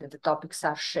topics, that the topics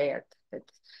are shared,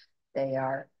 that they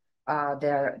are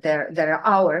they're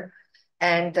our.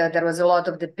 And there was a lot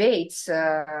of debates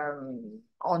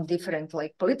on different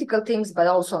political things, but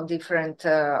also on different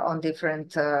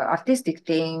artistic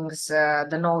things,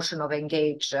 the notion of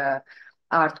engaged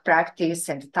art practice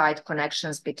and tight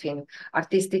connections between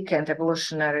artistic and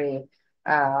revolutionary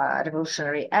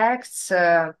acts.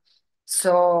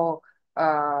 So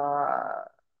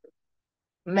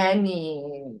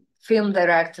many film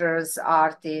directors,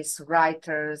 artists,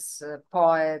 writers,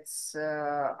 poets,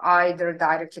 either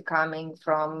directly coming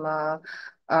from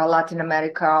Latin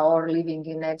America or living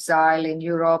in exile in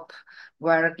Europe,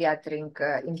 were gathering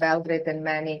in Belgrade, and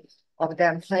many of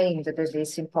them claimed that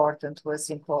this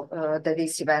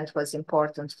event was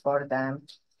important for them.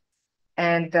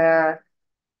 And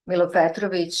Milo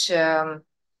Petrović,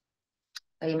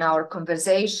 in our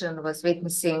conversation, was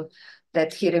witnessing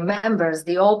that he remembers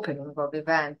the opening of the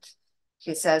event.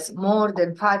 He says more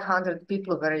than 500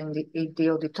 people were in the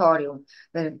auditorium.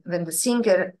 When the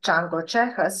singer Chango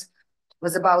Čehas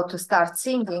was about to start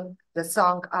singing the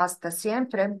song Hasta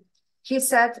Siempre, he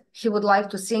said he would like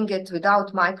to sing it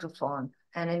without microphone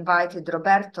and invited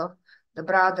Roberto, the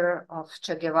brother of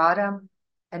Che Guevara,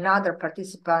 and other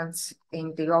participants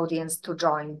in the audience to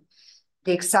join.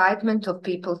 The excitement of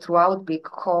people throughout big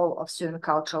hall of Student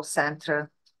Cultural Center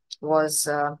was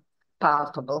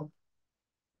palpable.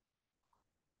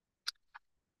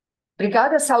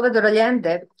 Brigada Salvador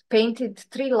Allende painted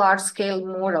 3 large-scale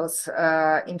murals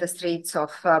in the streets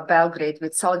of Belgrade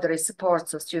with solidary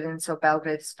supports of students of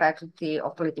Belgrade's Faculty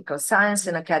of Political Science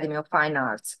and Academy of Fine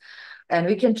Arts. And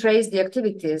we can trace the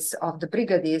activities of the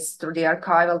brigadists through the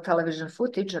archival television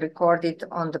footage recorded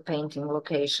on the painting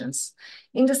locations.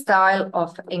 In the style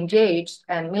of engaged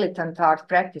and militant art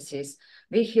practices,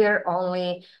 we hear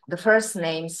only the first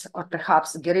names or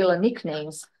perhaps guerrilla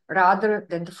nicknames rather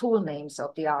than the full names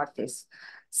of the artists.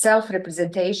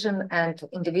 Self-representation and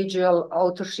individual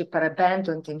authorship are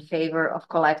abandoned in favor of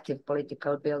collective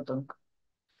political building.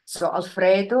 So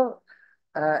Alfredo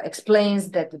explains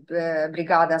that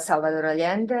Brigada Salvador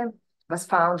Allende was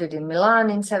founded in Milan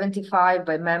in 1975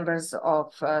 by members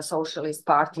of Socialist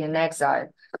Party in exile.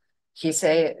 He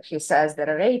says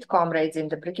there are 8 comrades in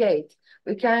the brigade.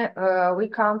 We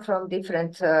come from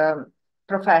different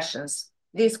professions.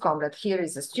 This comrade here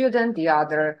is a student, the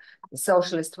other a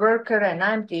socialist worker, and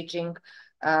I'm teaching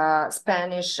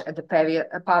Spanish at the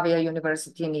Pavia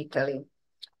University in Italy.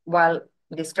 While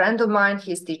this friend of mine,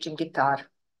 he's teaching guitar.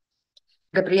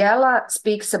 Gabriela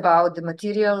speaks about the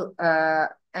material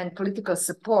and political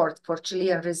support for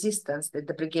Chilean resistance that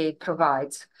the brigade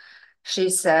provides. She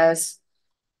says,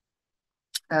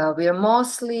 we are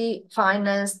mostly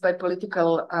financed by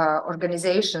political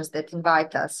organizations that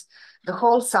invite us. The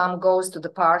whole sum goes to the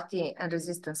party and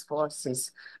resistance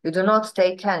forces. We do not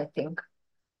take anything.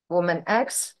 Woman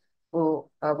X, who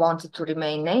wanted to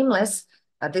remain nameless,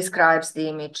 describes the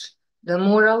image. The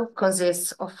mural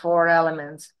consists of 4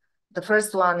 elements. The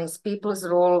first one is people's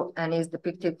rule and is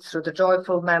depicted through the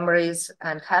joyful memories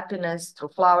and happiness through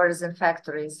flowers and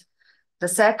factories. The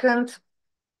second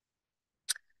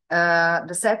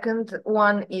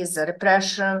one is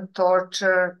repression,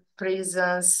 torture,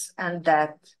 prisons, and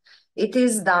death. It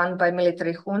is done by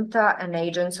military junta and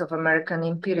agents of American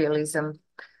imperialism.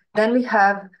 Then we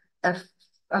have a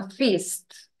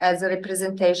feast as a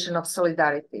representation of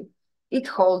solidarity. It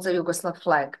holds a Yugoslav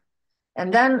flag.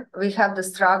 And then we have the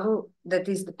struggle that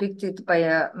is depicted by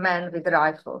a man with a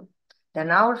rifle. Then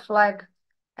our flag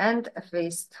and a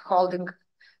fist holding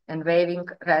and waving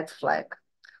red flag.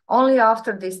 Only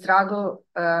after this struggle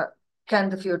can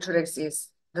the future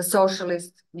exist, the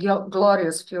socialist,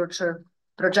 glorious future,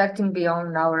 projecting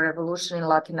beyond our revolution in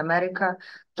Latin America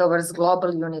towards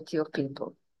global unity of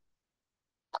people.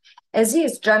 As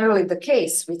is generally the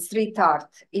case with street art,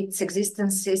 its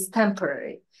existence is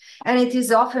temporary, and it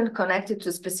is often connected to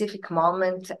a specific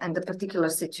moment and a particular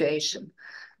situation.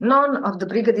 None of the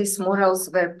brigadist murals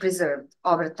were preserved.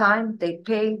 Over time, they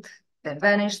paled, then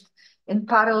vanished, in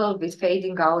parallel with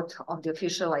fading out of the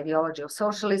official ideology of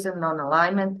socialism,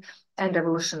 non-alignment, and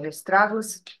revolutionary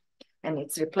struggles, and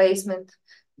its replacement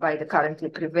by the currently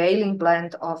prevailing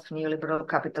blend of neoliberal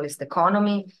capitalist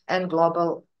economy and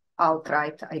global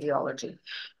alt-right ideology.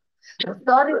 The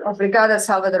story of Brigada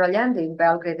Salvador Allende in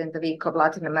Belgrade and the Week of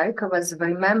Latin America was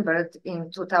remembered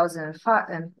in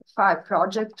 2005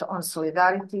 project on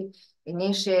solidarity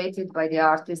initiated by the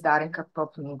artist Darinka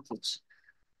Popnitic.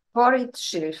 For it,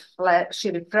 she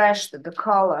refreshed the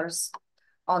colors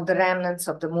on the remnants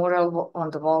of the mural on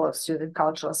the wall of Student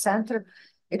Cultural Center,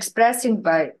 expressing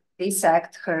by this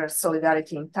act her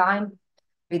solidarity in time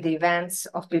with the events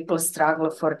of people's struggle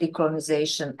for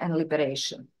decolonization and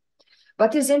liberation.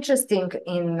 What is interesting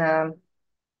in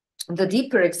the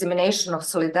deeper examination of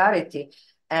solidarity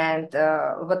and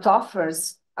what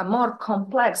offers a more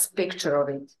complex picture of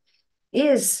it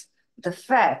is the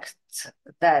fact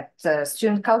that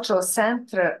Student Cultural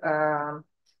Center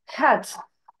had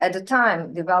at the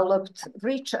time developed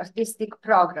rich artistic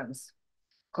programs.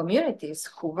 Communities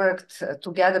who worked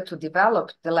together to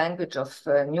develop the language of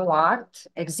new art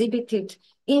exhibited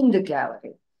in the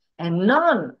gallery, and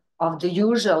none of the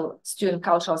usual Student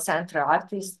Cultural Center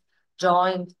artists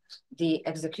joined the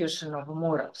execution of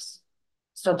murals.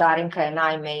 So Darinka and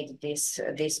I made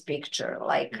this picture,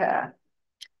 like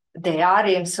they are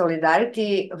in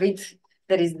solidarity with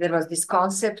there was this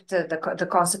concept, the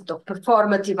concept of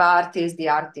performative artist, the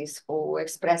artist who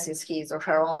expresses his or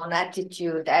her own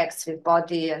attitude, acts with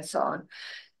body, and so on.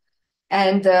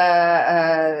 And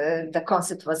the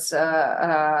concept was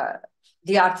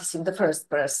the artist in the first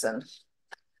person.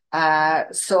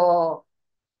 So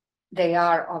they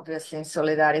are obviously in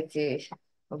solidarity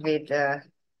with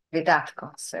that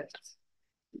concept.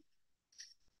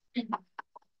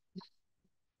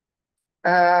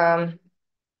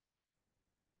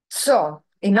 So,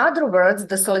 in other words,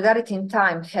 the solidarity in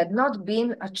time had not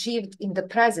been achieved in the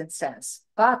present sense,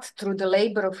 but through the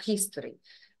labor of history,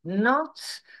 not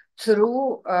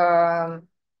through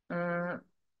the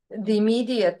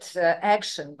immediate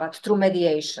action, but through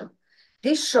mediation.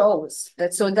 This shows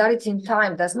that solidarity in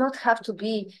time does not have to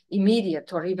be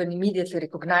immediate or even immediately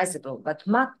recognizable, but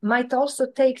might also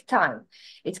take time.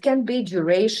 It can be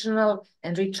durational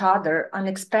and reach other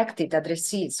unexpected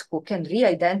addressees who can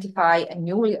re-identify and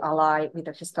newly ally with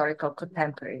a historical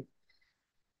contemporary.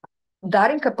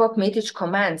 Darinka Popp-Mitić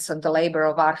comments on the labor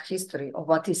of art history of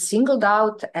what is singled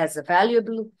out as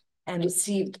valuable and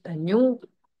received a new,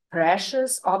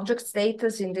 precious object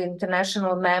status in the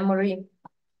international memory.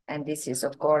 And this is,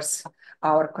 of course,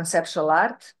 our conceptual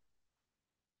art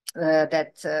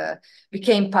that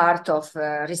became part of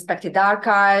respected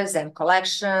archives and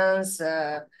collections,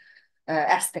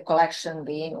 as the collection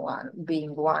being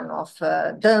one of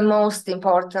the most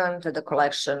important, the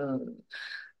collection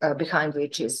behind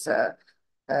which is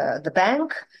the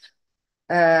bank.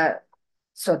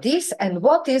 So this and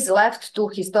what is left to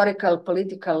historical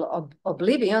political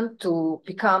oblivion to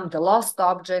become the lost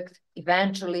object,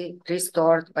 eventually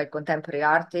restored by contemporary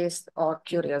artists or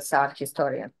curious art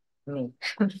historian, me.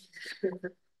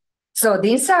 So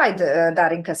the inside,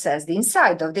 Darinka says, the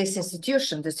inside of this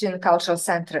institution, the Student Cultural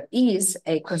Center, is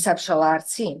a conceptual art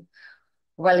scene,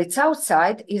 while its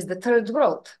outside is the third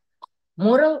world,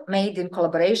 mural made in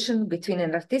collaboration between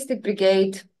an artistic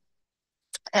brigade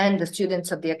and the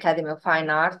students of the Academy of Fine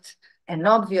Art, an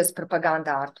obvious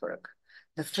propaganda artwork.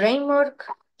 The framework,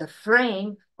 the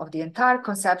frame of the entire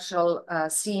conceptual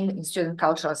scene in Student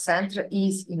Cultural Center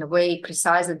is, in a way,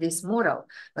 precisely this mural.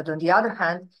 But on the other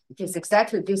hand, it is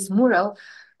exactly this mural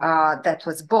that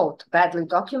was both badly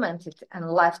documented and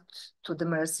left to the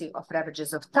mercy of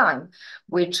ravages of time,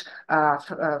 which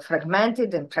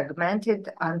fragmented and fragmented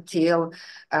until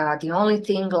the only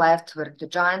thing left were the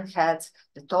giant heads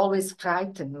that always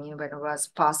frightened me when I was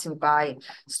passing by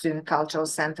Student Cultural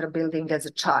Center building as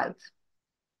a child.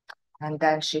 And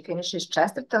then she finishes,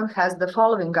 Chesterton has the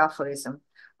following aphorism: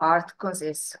 art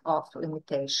consists of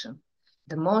limitation.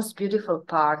 The most beautiful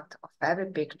part of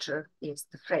every picture is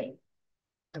the frame.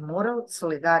 The moral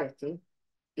solidarity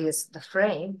is the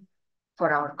frame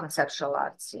for our conceptual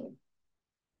art scene.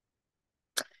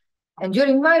 And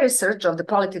during my research of the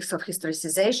politics of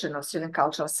historicization of Student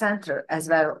Cultural Center, as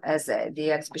well as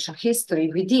the exhibition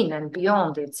history within and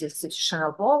beyond its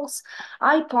institutional walls,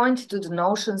 I point to the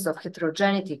notions of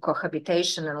heterogeneity,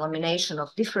 cohabitation, and lamination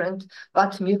of different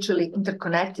but mutually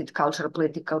interconnected cultural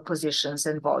political positions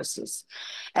and voices.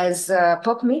 As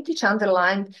Popp-Mitić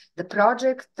underlined, the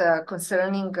project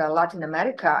concerning Latin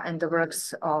America and the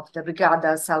works of the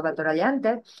Brigada Salvador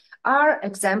Allende are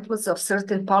examples of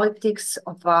certain politics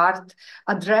of art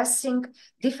addressing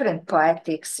different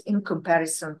poetics in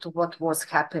comparison to what was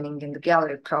happening in the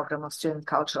gallery program of Student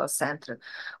Cultural Center,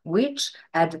 which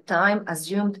at the time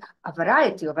assumed a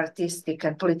variety of artistic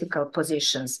and political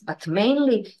positions, but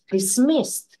mainly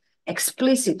dismissed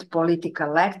explicit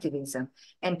political activism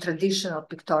and traditional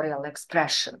pictorial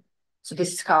expression. So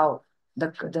this is how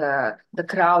the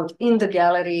crowd in the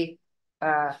gallery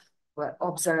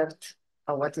observed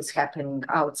what is happening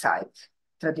outside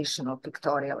traditional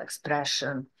pictorial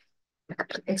expression,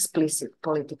 explicit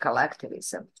political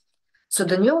activism. So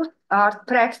the new art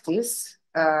practice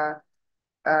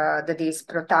that these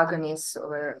protagonists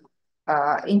were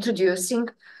introducing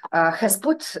has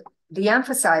put the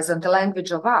emphasis on the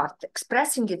language of art,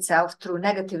 expressing itself through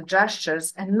negative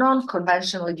gestures and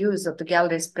non-conventional use of the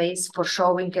gallery space for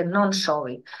showing and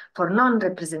non-showing, for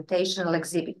non-representational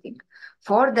exhibiting.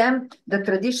 For them, the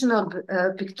traditional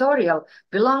pictorial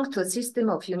belonged to a system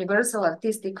of universal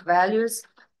artistic values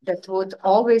that would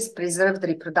always preserve the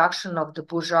reproduction of the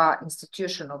bourgeois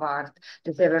institution of art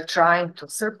that they were trying to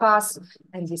surpass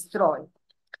and destroy.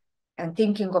 And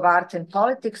thinking of art and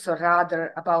politics, or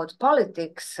rather about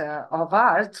politics of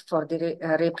art for the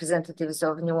representatives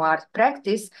of new art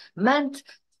practice, meant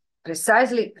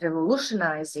precisely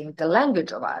revolutionizing the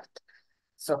language of art.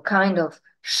 So kind of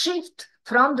shift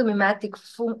from the mimetic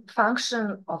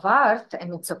function of art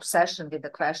and its obsession with the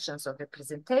questions of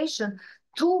representation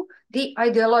to the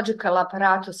ideological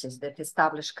apparatuses that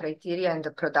establish criteria in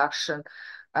the production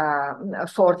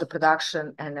for the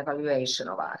production and evaluation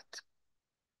of art.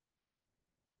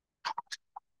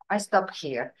 I stop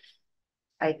here.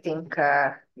 I think,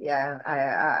 yeah,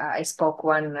 I spoke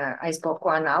 1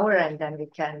 hour, and then we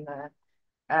can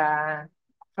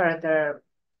further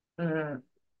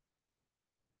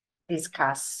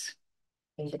discuss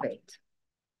in debate.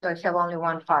 So I have only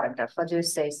 1 paragraph. What do you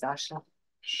say, Sasha?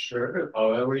 Sure,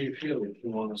 however you feel. If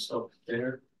you want to stop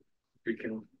there, we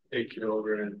can take it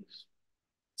over and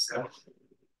discuss.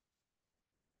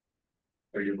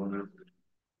 Or you want to?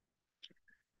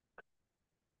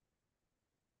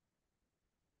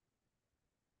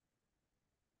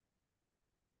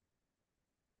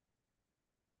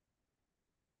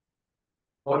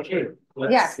 Okay,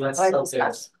 let's stop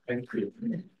there. Thank you.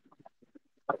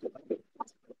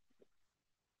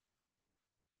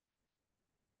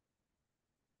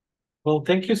 Well,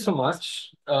 thank you so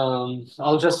much.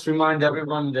 I'll just remind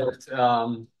everyone that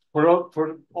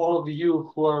for all of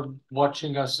you who are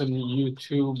watching us on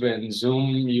YouTube and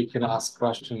Zoom, you can ask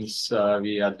questions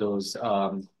via those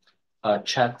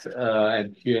chat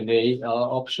and Q&A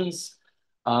options.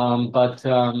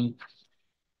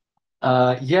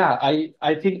 Yeah,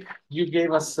 I think you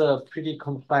gave us a pretty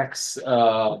complex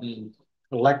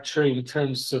lecture in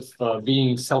terms of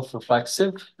being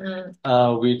self-reflexive,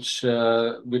 which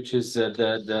is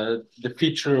the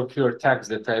feature of your text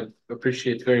that I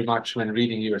appreciate very much when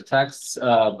reading your texts.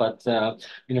 But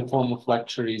in a form of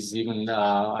lecture is even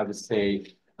I would say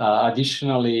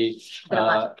additionally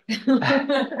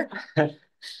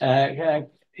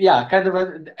yeah, kind of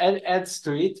adds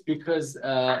to it because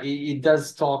it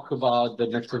does talk about the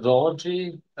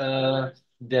methodology that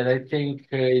I think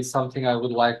is something I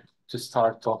would like to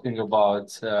start talking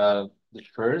about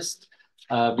first,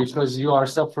 because you are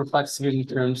self-reflexive in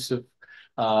terms of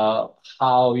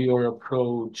how your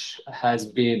approach has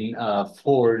been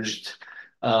forged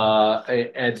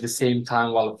at the same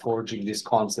time while forging this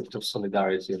concept of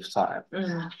solidarity of time.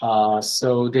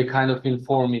 So they kind of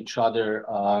inform each other,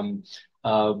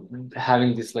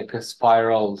 having this like a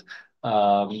spiraled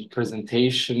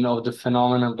presentation of the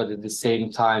phenomenon, but at the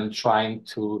same time trying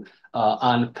to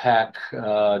unpack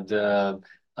the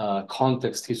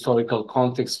context, historical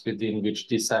context within which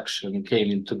this action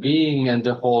came into being, and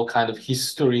the whole kind of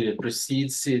history that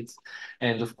precedes it,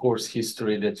 and of course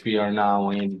history that we are now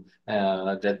in,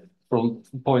 that from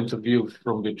point of view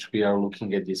from which we are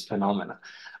looking at this phenomena.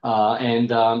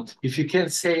 And if you can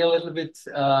say a little bit,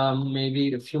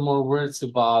 maybe a few more words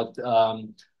about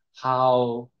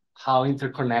how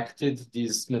interconnected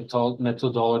these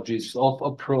methodologies of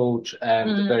approach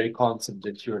and the very concept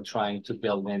that you're trying to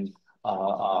build in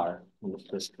are in the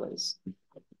first place.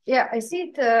 Yeah, I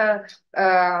see it.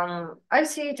 I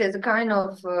see it as a kind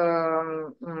of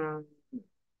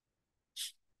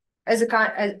as a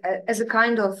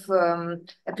kind of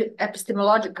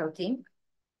epistemological thing,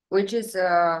 which is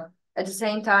at the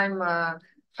same time a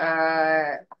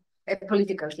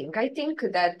political thing. I think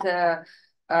that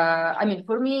I mean,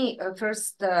 for me,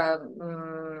 first the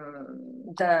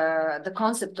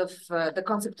concept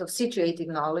of situated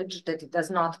knowledge, that it does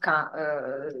not come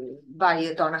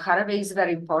by Donna Haraway, is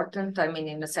very important. I mean,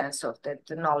 in the sense of that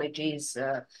the knowledge is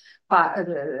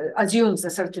assumes a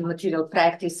certain material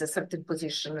practice, a certain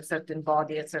position, a certain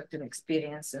body, a certain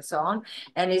experience, and so on,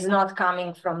 and is not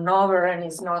coming from nowhere, and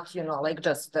is not, you know, like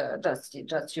just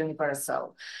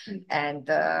universal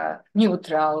and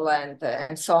neutral and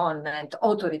so on, and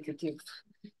authoritative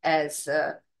as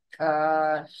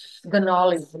the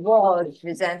knowledge was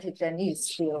presented and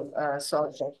is still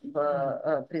sort of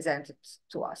presented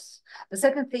to us. The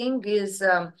second thing is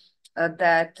that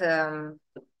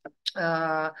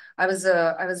I was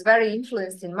very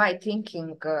influenced in my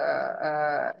thinking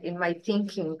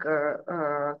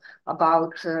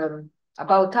about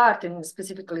art, and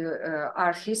specifically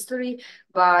art history,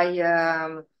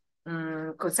 by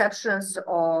conceptions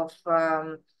of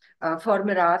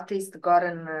former artist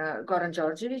Goran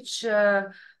Đorđević,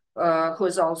 who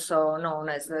is also known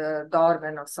as the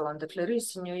doorman of Salon de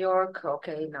Fleuris in New York.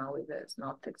 Okay, now it does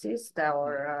not exist,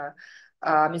 or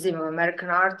Museum of American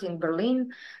Art in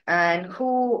Berlin, and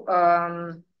who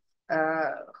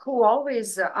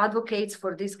always advocates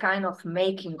for this kind of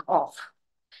making of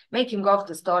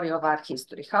the story of art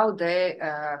history, how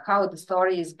the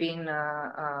story is being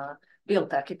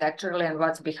built architecturally and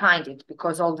what's behind it,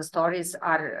 because all the stories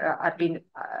are being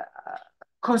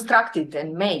constructed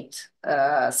and made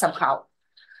somehow.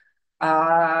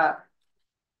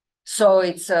 So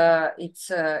it's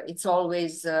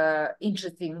always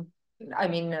interesting. I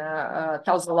mean,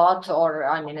 tells a lot, or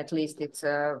I mean, at least it's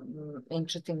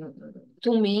interesting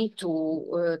to me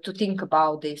to think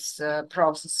about this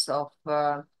process of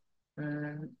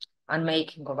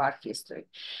unmaking of art history,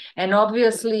 and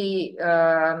obviously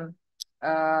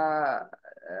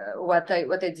what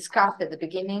I discussed at the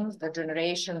beginning, the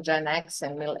generation Gen X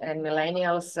and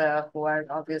millennials who are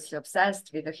obviously obsessed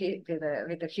with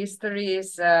the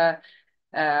histories.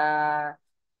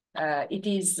 It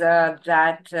is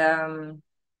that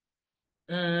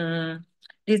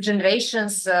these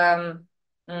generations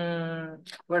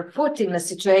were put in a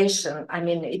situation. I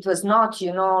mean, it was not,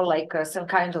 you know, like some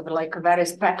kind of like a very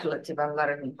speculative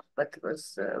unlearning, but it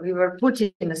was we were put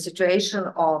in a situation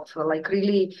of like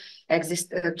really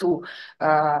to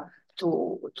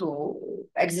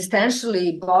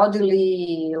existentially,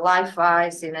 bodily,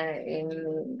 life-wise, in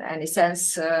any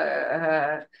sense.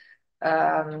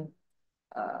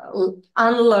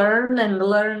 Unlearn and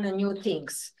learn new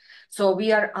things. So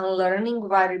we are unlearning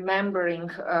while remembering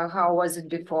how was it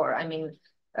before. I mean,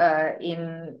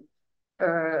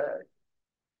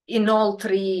 in all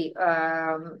three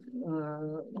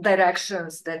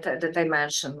directions that I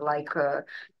mentioned, like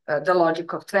the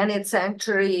logic of 20th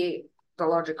century, the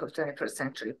logic of 21st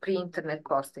century, pre-internet,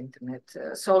 post-internet,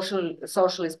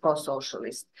 socialist,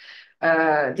 post-socialist.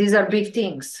 These are big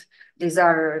things. These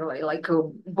are like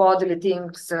bodily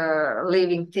things,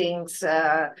 living things,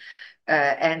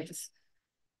 and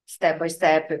step by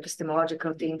step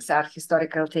epistemological things, art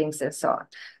historical things, and so on.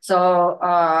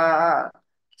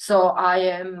 So I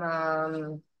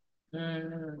am,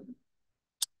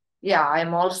 yeah,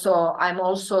 I'm also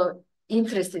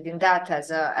interested in that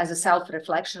as a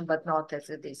self-reflection, but not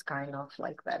as this kind of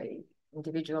like very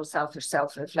individual selfish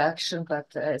self-reflection,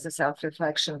 but as a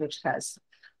self-reflection which has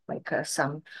like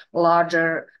some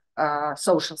larger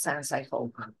social sense, I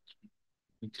hope.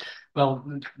 Well,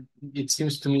 it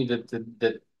seems to me that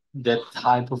that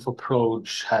type of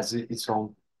approach has its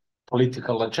own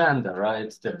political agenda,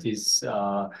 right? That is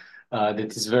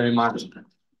very much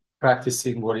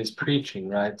practicing what is preaching,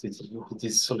 right? It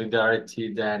is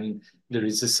solidarity. Then there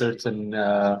is a certain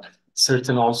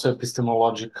also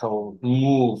epistemological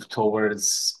move towards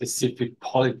specific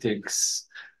politics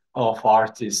of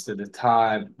artists at the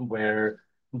time, where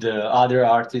the other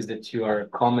artists that you are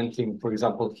commenting, for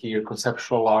example, here,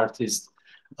 conceptual artists,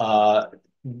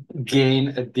 gain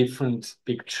a different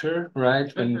picture,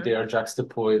 right? When they are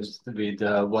juxtaposed with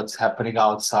what's happening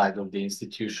outside of the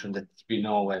institution that we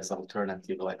know as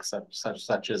alternative, like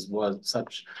such as was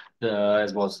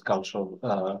cultural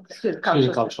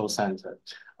center.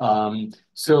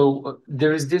 So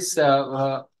there is this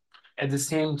at the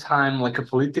same time like a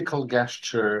political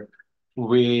gesture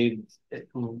within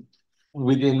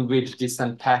which this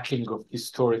unpacking of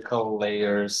historical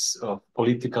layers of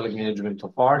political engagement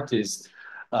of artists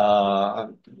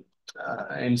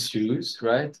ensues,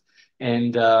 right?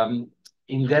 And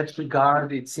in that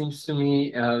regard, it seems to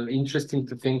me interesting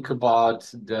to think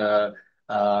about the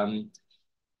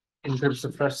in terms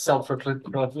of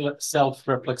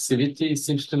self-reflexivity. It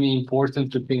seems to me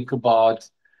important to think about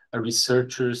a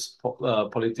researcher's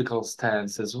political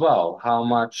stance as well. How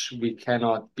much we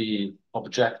cannot be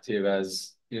objective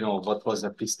as, you know, what was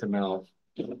epistemology,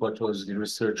 what was the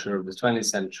researcher of the 20th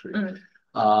century.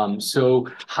 So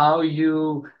how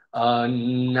you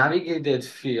navigate that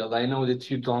field? I know that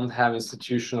you don't have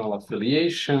institutional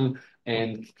affiliation,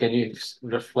 and can you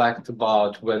reflect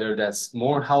about whether that's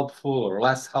more helpful or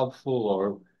less helpful,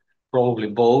 or probably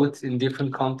both in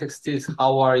different contexts?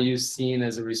 How are you seen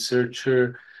as a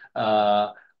researcher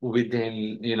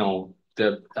within, you know,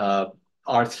 the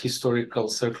art historical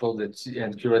circle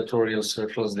and curatorial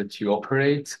circles that you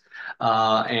operate?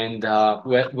 And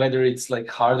whether it's like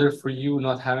harder for you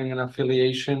not having an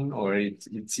affiliation, or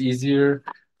it's easier.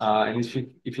 And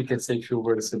if you can say a few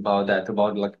words about that,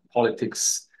 about like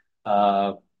politics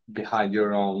behind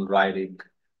your own writing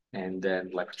and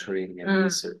then lecturing and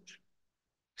research.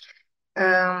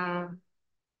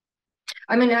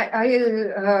 I mean,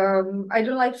 I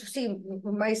don't like to see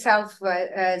myself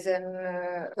as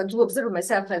to observe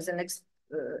myself as an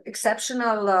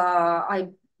exceptional. I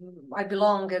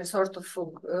belong and sort of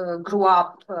grew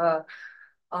up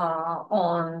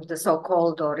on the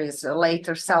so-called, or is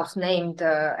later self-named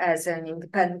as an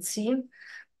independent scene.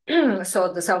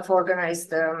 So the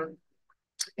self-organized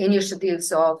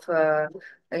initiatives of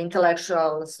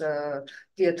intellectuals,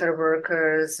 theater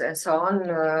workers, and so on,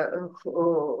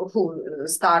 who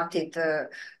started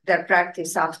their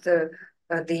practice after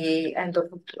the end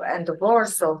of war,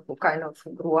 so who kind of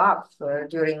grew up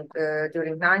during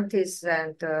 90s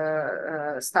and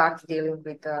started dealing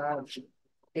with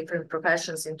different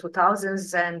professions in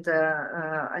 2000s, and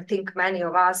I think many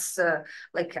of us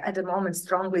like at the moment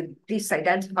strongly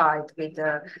disidentified with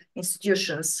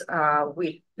institutions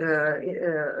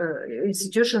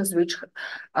institutions which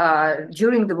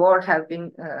during the war have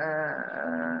been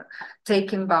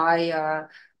taken by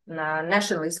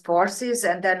nationalist forces,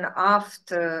 and then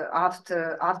after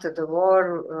the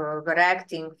war were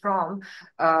acting from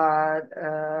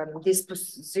this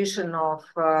position of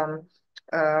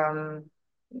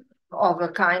a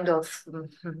kind of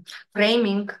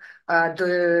framing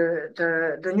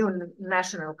the new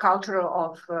national culture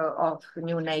of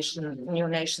new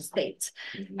nation states.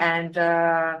 And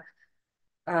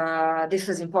this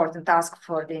was important task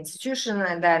for the institution,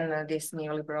 and then this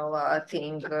neoliberal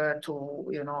thing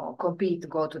to compete,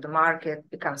 go to the market,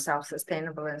 become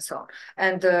self-sustainable, and so on.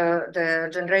 And the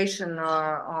generation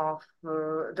of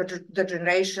the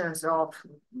generations of,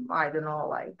 I don't know,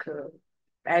 like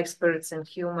experts and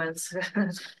humans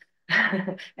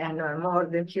and more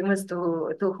than humans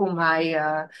to whom I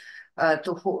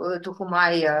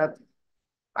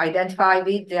identify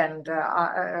with and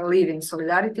live in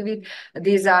solidarity with.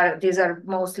 These are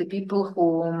mostly people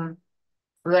who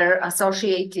were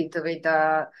associated with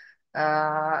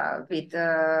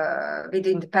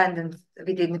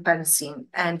independent scene,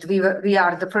 and we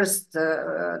are the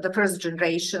first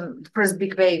generation, the first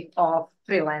big wave of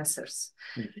freelancers.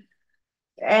 Mm-hmm.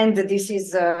 And this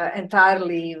is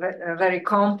entirely a very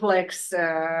complex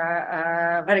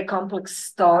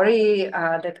story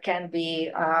that can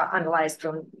be analyzed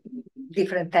from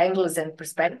different angles and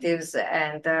perspectives.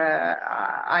 And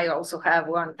I also have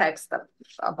one text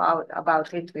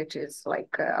about it, which is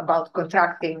like about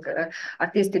contracting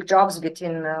artistic jobs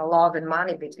between love and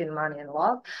money, between money and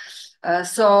love.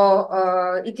 So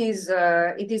it is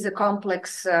a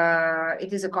complex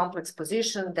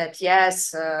position that,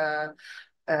 yes,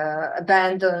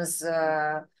 abandons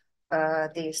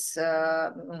this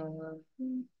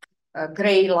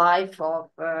gray life of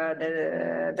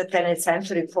the 20th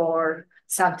century for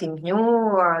something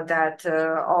new that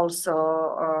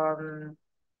also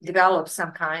develops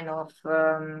some kind of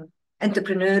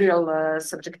entrepreneurial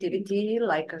subjectivity,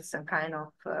 like some kind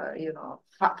of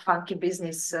funky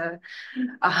business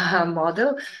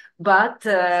model, but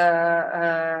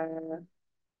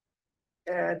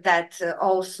that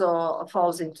also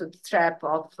falls into the trap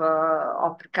of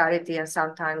precarity and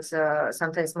sometimes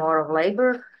more of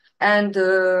labor. And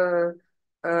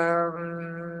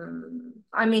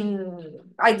I mean,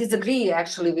 I disagree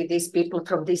actually with these people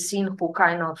from this scene who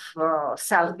kind of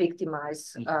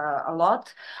self-victimize a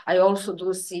lot. I also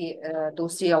do see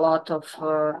a lot of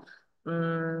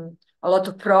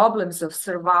problems of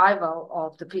survival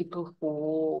of the people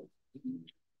who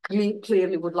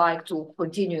clearly would like to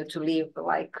continue to live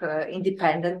like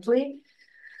independently.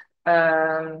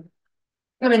 I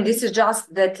mean, this is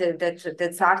just that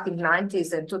starting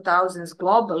 90s and 2000s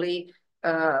globally,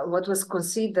 what was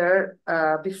considered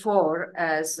before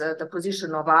as the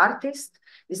position of artist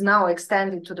is now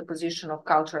extended to the position of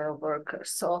cultural workers.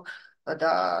 So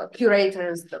the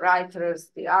curators, the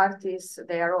writers, the artists,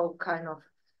 they are all kind of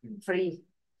free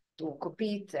to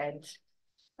compete. And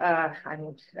I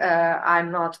mean, I'm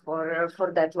not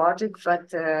for that logic,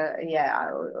 but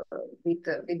yeah,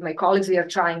 with my colleagues, we are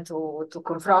trying to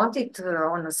confront it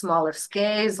on a smaller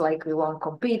scale. Like, we won't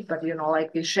compete, but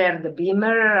like, we share the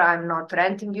beamer. I'm not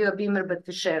renting you a beamer, but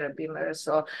we share a beamer.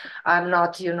 So I'm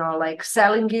not, like,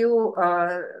 selling you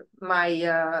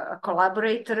my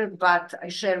collaborator, but I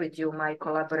share with you my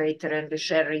collaborator, and we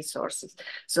share resources.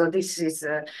 So this is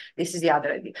the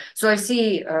other idea. So I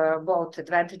see both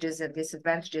advantages and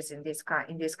disadvantages in this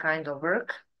kind of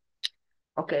work.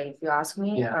 Okay, if you ask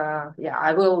me, yeah,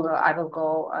 I will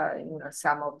go in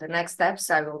some of the next steps.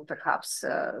 I will perhaps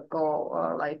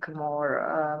go like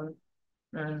more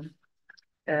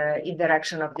in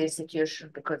direction of the institution,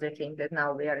 because I think that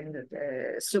now we are in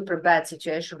a super bad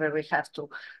situation where we have to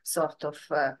sort of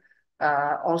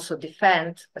also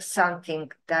defend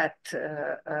something that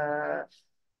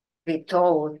we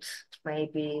thought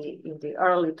maybe in the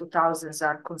early 2000s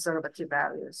are conservative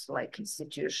values, like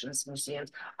institutions,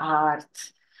 museums,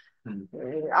 art,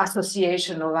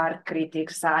 association of art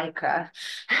critics, ICA,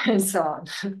 and so on.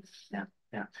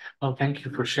 Yeah. Well, thank you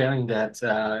for sharing that.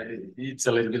 It's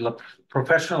a little bit of a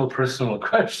professional, personal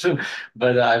question,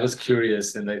 but I was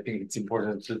curious, and I think it's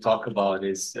important to talk about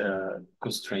is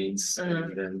constraints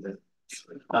and the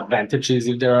advantages,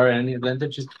 if there are any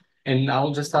advantages. And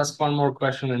I'll just ask one more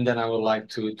question, and then I would like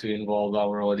to involve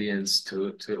our audience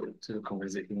to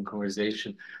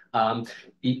conversation.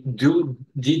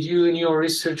 Did you in your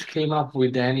research came up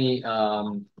with any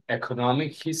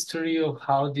economic history of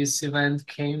how this event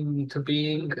came to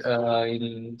being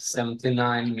in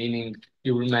 '79? Meaning,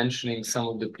 you were mentioning some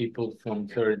of the people from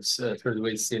third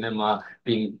wave cinema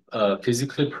being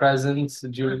physically present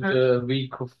during the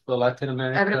week of Latin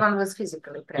America. Everyone was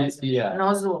physically present. Yeah.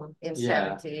 No Zoom in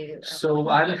 70. So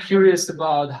I'm curious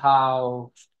about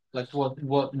how, like,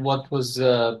 what was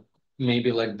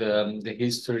maybe like the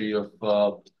history of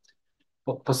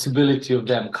possibility of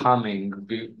them coming.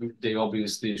 They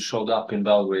obviously showed up in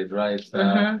Belgrade, right?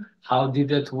 How did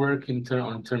that work in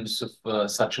terms of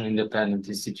such an independent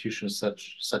institution,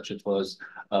 such it was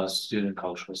a student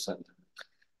cultural center?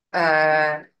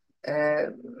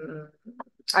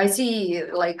 I see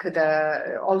like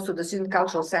also the Student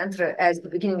Cultural Center as the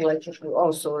beginning, like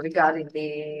also regarding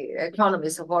the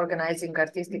economies of organizing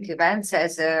artistic events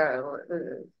as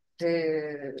the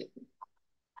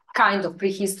kind of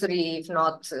prehistory, if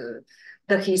not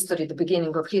the history, the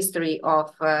beginning of history of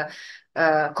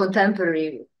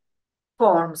contemporary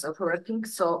forms of working,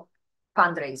 so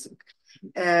fundraising.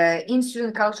 In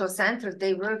Student Cultural Center,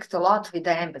 they worked a lot with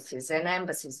the embassies, and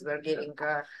embassies were giving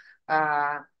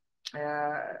a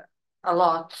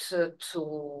lot to,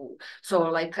 so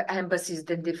like embassies,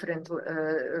 the different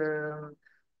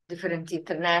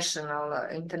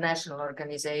international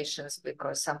organizations,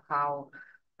 because somehow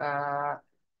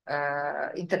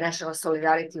international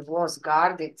solidarity was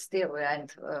guarded still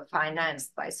and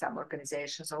financed by some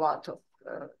organizations. A lot of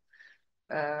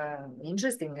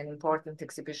interesting and important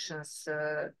exhibitions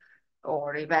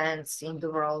or events in the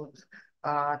world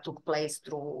took place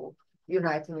through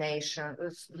United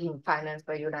Nations, being financed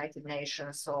by United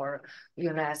Nations or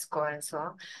UNESCO and so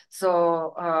on.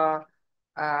 So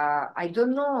I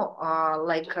don't know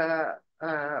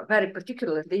very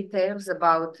particular details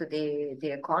about the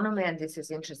economy, and this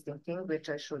is interesting thing which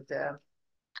I should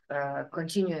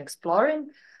continue exploring.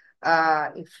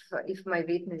 If my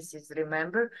witnesses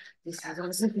remember, this is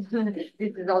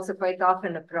also quite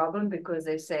often a problem, because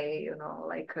they say, you know,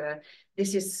 like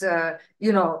this is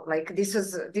you know, like this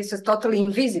is totally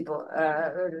invisible.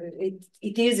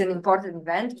 It is an important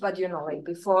event, but you know, like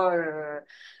before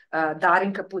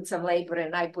Darinka put some labor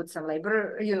and I put some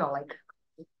labor, you know, like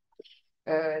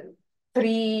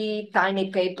 3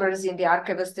 tiny papers in the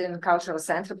Archive of Student Cultural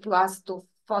Center plus 2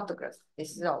 photographs.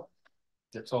 This is all.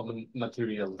 That's all the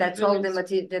material. That's all the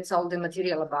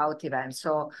material about events.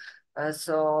 And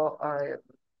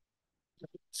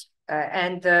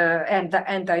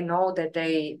I know that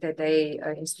they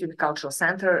in Student Cultural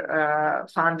Center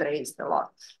fundraised a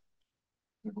lot.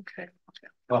 Okay.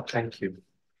 Well, thank you.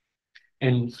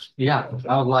 And yeah,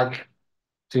 I would like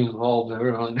to involve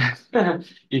everyone.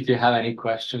 If you have any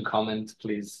question, comment,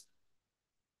 please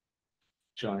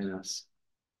join us.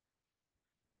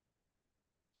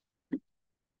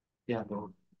 Yeah,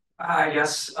 Bo. I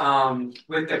guess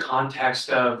with the context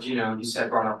of, you know, you said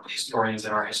brought up historians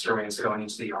and art historians going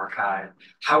into the archive,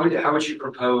 how would you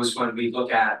propose, when we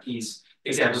look at these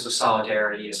examples of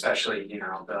solidarity, especially, you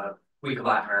know, the week of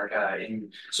Latin America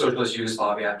in socialist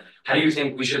Yugoslavia, how do you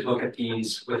think we should look at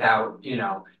these without, you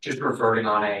know, just reverting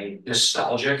on a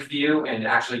nostalgic view and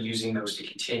actually using those to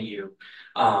continue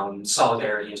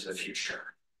solidarity into the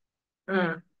future?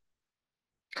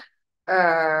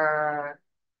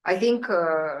 I think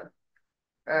the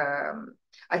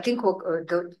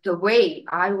way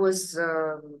I was,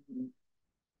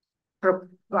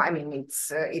 I mean,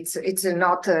 it's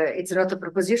not a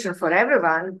proposition for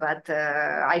everyone, but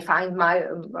I found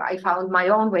my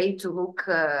own way to look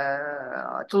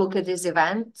at these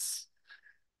events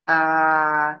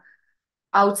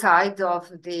outside of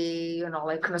the, you know,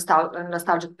 like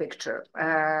nostalgic picture.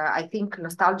 I think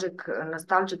nostalgic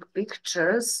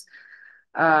pictures.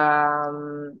 I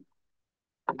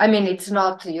mean, it's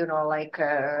not, you know, like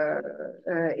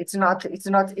it's not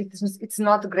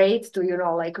great to, you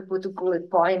know, like put bullet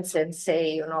points and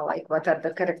say, you know, like what are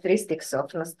the characteristics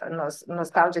of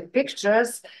nostalgic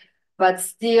pictures, but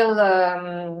still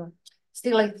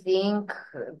I think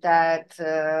that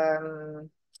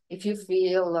if you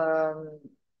feel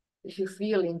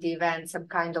in the event some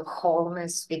kind of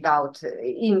wholeness without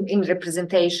in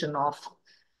representation of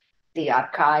the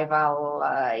archival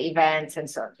events and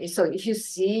so on. So if you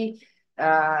see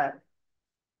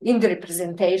in the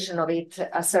representation of it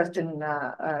a certain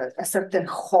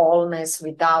wholeness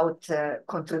without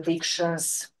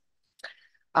contradictions,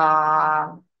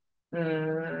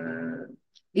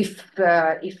 if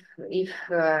it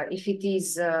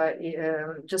is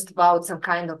just about some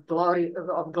kind of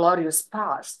glorious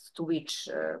past to which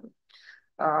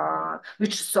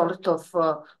sort of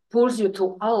pulls you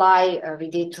to ally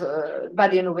with it,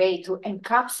 but in a way to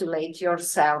encapsulate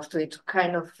yourself to it, to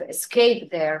kind of escape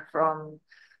there from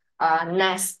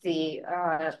nasty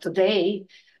today,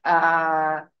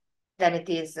 then it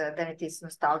is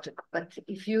nostalgic. But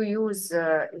if you use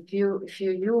the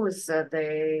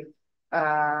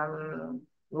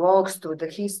walks to the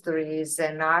histories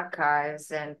and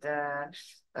archives and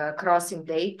crossing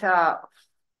data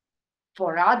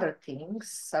for other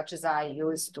things, such as I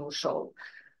use to show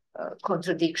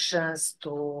contradictions,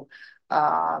 to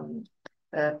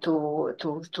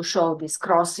show these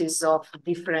crosses of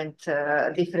different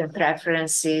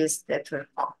references that were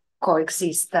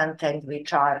coexistent and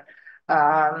which are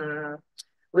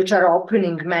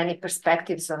opening many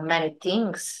perspectives on many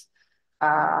things,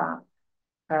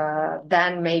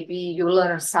 then maybe you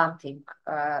learn something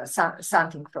from it,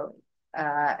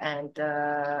 and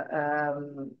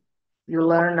you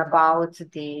learn about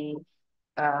the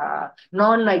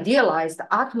non-idealized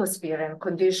atmosphere and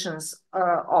conditions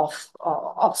of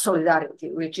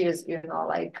solidarity, which is, you know,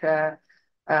 like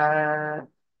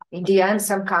in the end,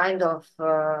 some kind of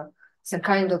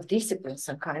discipline,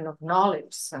 some kind of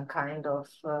knowledge, some kind of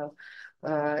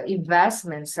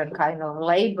investment, some kind of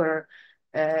labor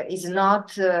is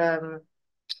not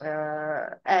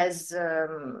as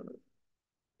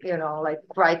you know, like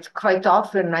quite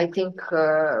often, I think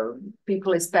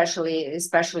people, especially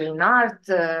in art,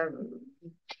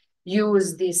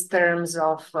 use these terms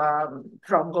of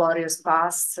from glorious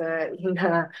past in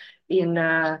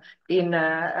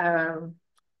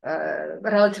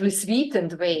relatively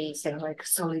sweetened ways, and like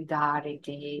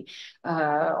solidarity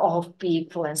of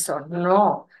people and so on.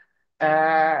 No.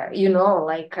 You know,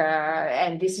 like,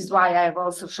 and this is why I've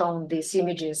also shown these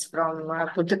images from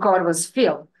Putekorva's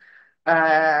film.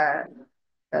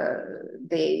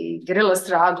 The guerrilla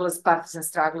struggles, partisan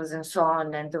struggles, and so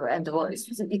on, and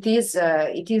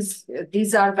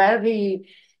these are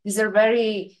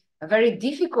very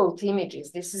difficult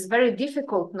images. This is very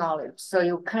difficult knowledge. So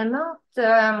you cannot.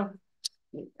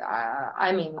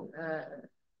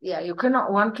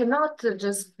 One cannot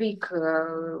just speak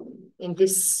in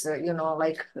this, you know,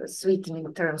 like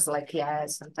sweetening terms, like, yeah,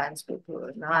 sometimes people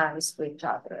are nice to each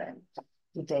other, and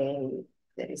today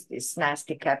there is this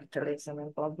nasty capitalism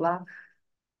and blah blah.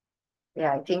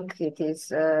 Yeah, I think it is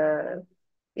then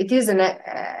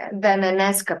an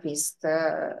escapist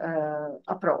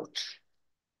approach,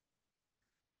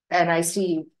 and I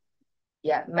see,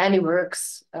 yeah, many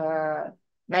works,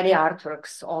 many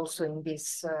artworks also in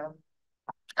this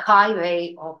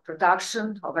highway of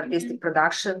production, of artistic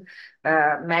production.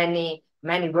 Many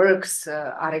works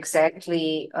are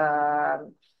exactly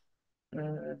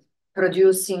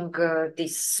producing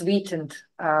this sweetened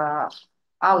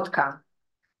outcome,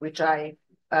 which is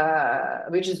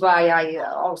why I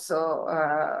also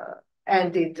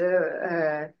ended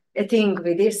a thing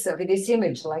with this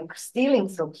image, like stealing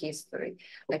from history.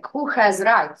 Like, who has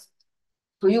rights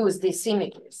to use these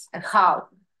images, and how?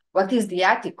 What is the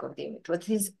ethic of the image? What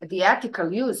is the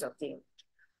ethical use of the image?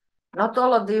 Not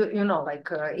all of the, you know, like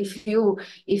if you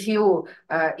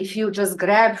just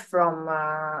grab from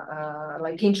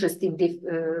like interesting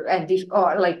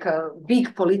or like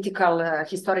big political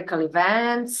historical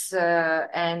events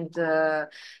and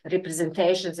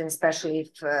representations, and especially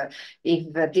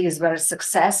if these were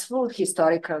successful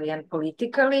historically and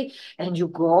politically, and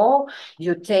you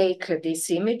take these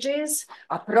images,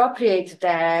 appropriate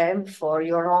them for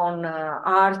your own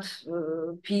art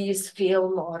piece,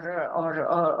 film,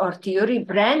 or theory,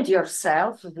 brand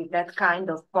yourself with that kind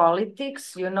of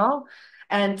politics, you know,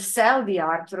 and sell the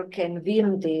artwork and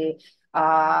win the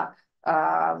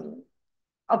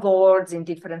awards in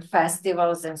different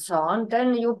festivals and so on,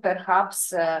 then you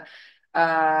perhaps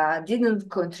didn't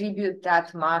contribute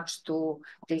that much to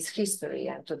this history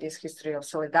and to this history of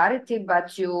solidarity,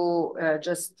 but you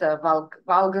just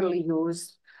vulgarly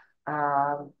used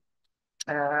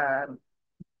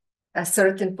a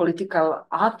certain political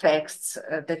affects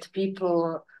that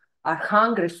people are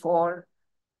hungry for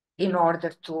in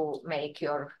order to make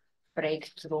your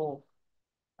breakthrough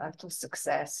to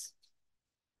success.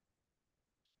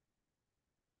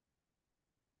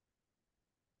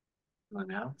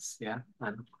 Anyone else? Yeah,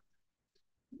 Anna.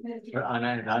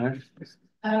 Anna.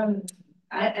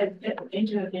 Thank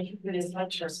you for this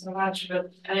lecture so much.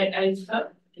 But I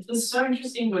thought it was so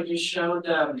interesting when you showed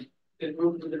the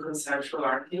group with the conceptual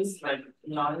artists, like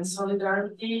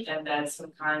non-solidarity, and that's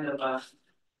some kind of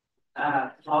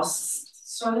a lost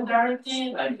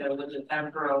solidarity, like with the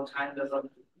temporal kind of a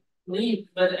leap.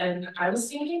 But and I was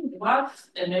thinking, what,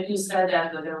 and maybe you said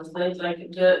that there was like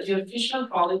the official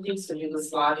politics of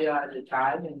Yugoslavia at the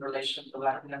time in relation to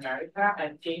Latin America,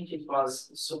 I think it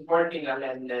was supporting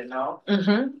Allende, no?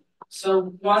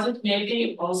 So was it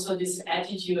maybe also this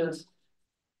attitude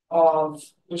of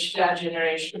which that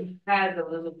generation had a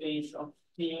little bit of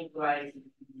being like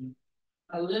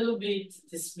a little bit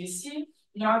dismissive?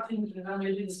 Not in,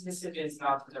 maybe dismissive is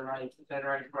not the right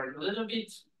word, a little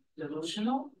bit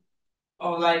delusional,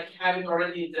 or like having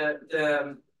already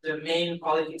the main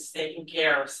politics taking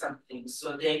care of something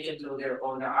so they can do their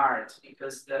own art,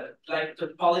 because the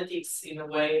politics in a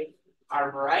way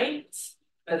are right,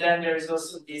 but then there is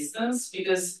also distance,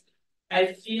 because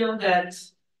I feel that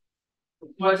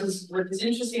what is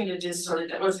interesting in this story,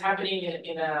 that was happening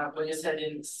in a, what you said,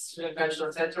 in Student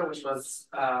Cultural Center, which was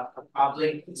a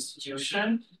public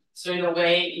institution. So in a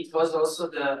way, it was also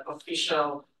the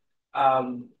official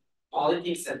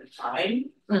politics at the time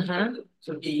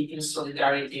to be in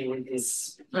solidarity with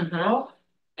these people.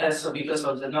 So because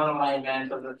of the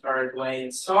non-alignment of the third way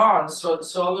and so on. So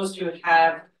almost you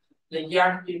have the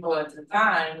young people at the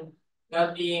time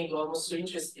not being almost so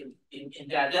interested in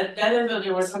that. That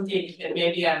there was something, and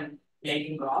maybe I'm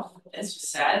making off, as you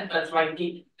said, but like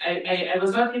I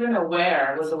was not even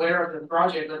aware. I was aware of the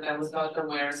project, but I was not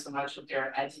aware so much of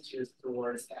their attitude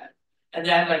towards that. And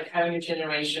then like having a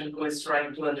generation who is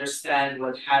trying to understand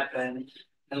what happened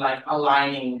and like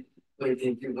aligning with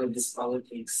this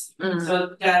politics.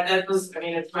 So that was, I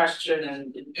mean, a question,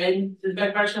 and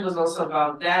the question was also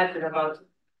about that and about,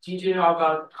 did you know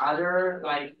about other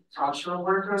like cultural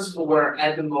workers who were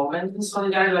at the moment in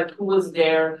solidarity, like who was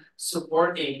there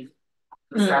supporting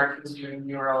the artists during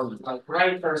mural, like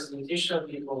writers, musicians,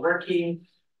 people working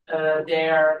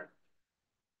there?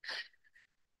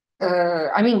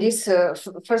 I mean, this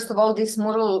first of all, this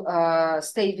mural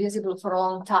stayed visible for a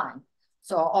long time.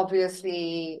 So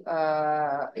obviously,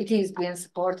 it is being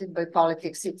supported by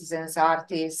politics, citizens,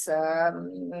 artists,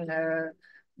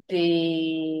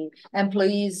 the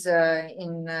employees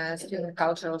in Student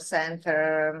Cultural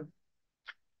Center.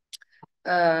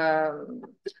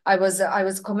 I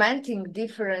was commenting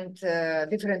different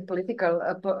political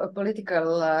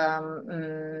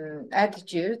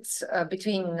attitudes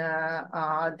between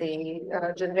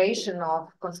the generation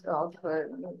of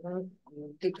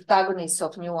the protagonists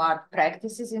of new art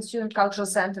practices in Student Cultural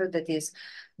Center, that is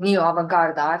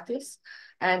neo-avant-garde artists,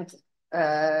 and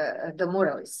the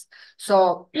muralists.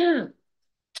 So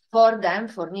for them,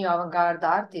 for neo-avant-garde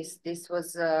artists, this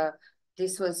was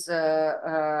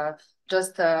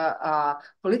just a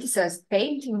politicized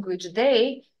painting, which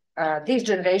they, this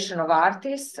generation of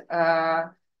artists, I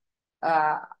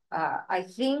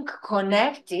think,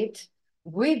 connected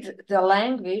with the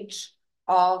language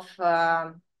of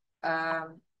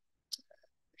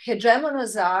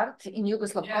hegemonous art in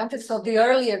Yugoslav context of the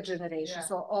earlier generation,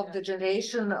 so of the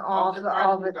generation of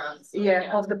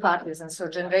the partisans, so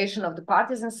generation of the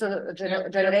partisans, so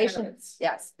generation,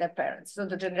 yes, their parents, so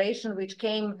the generation which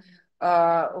came,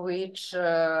 which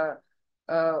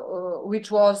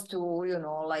was to, you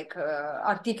know, like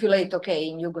articulate, okay,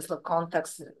 in Yugoslav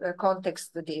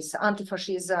context this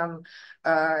anti-fascism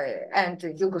and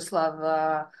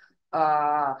Yugoslav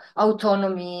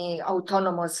autonomy,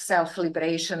 autonomous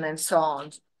self-liberation, and so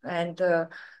on. And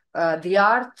the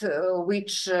art,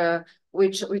 which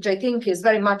I think is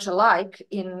very much alike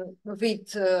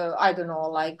with I don't know,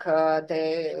 like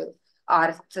the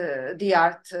art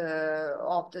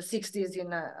of the 60s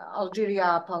in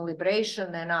Algeria upon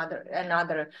liberation, and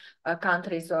other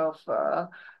countries of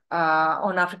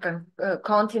on African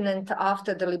continent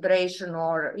after the liberation,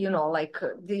 or, you know, like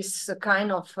this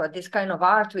kind of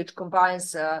art which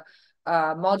combines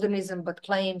modernism, but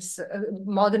claims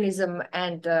modernism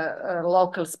and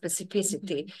local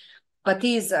specificity, but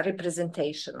is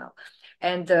representational.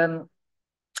 And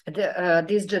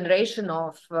this generation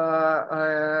of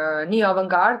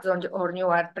neo-avant-garde or new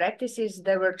art practices,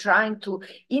 they were trying to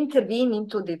intervene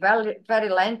into the very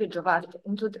language of art,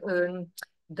 into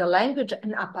the language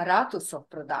and apparatus of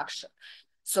production.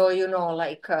 So, you know,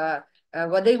 like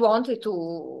what they wanted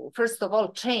to, first of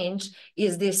all, change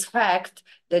is this fact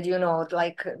that, you know,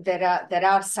 like there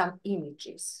are some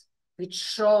images which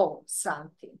show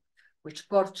something, which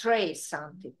portrays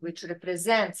something, which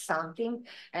represents something,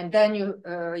 and then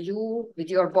you with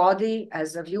your body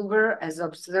as a viewer, as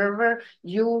observer,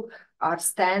 you are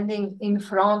standing in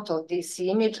front of this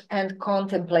image and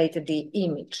contemplate the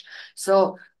image.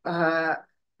 So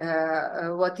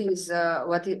what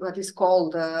is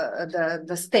called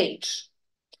the stage.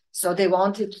 So they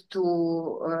wanted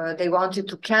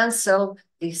to cancel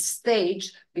this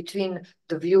stage between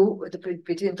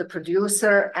between the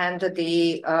producer and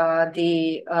the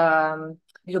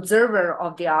observer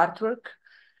of the artwork.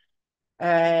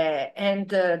 And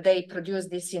they produced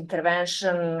this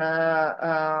intervention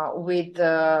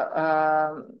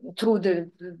through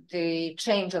the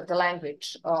change of the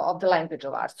language of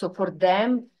art. So for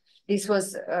them, this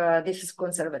is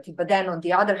conservative. But then on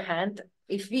the other hand,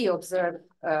 if we observe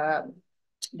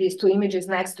these two images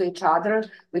next to each other,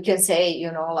 we can say,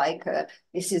 you know, like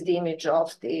this is the image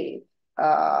of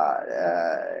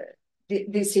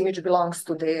this image belongs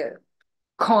to the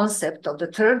concept of the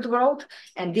third world,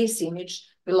 and this image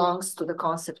belongs to the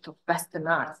concept of Western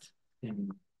art.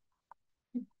 Mm-hmm.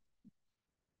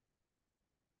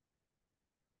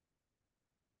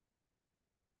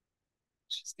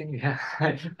 Interesting. Yeah.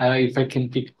 If I can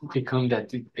pick on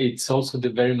that, it's also the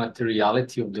very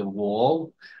materiality of the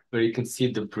wall, where you can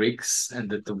see the bricks and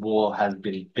that the wall has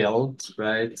been built,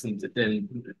 right? And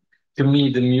then to me,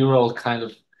 the mural kind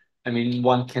of, I mean,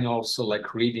 one can also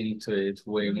like read into it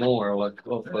way more, like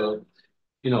of a,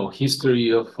 you know,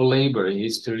 history of labor,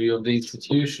 history of the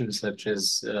institutions such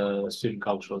as Student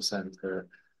Cultural Center,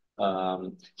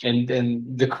 and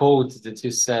the quote that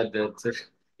you said that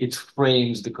it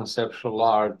frames the conceptual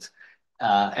art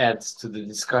adds to the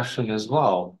discussion as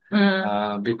well,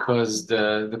 because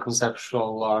the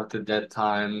conceptual art at that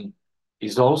time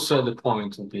is also at the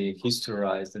point of being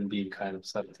historized and being kind of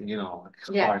something, you know,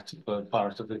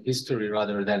 part of the history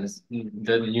rather than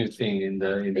the new thing in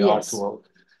the art world.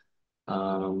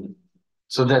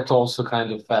 So that also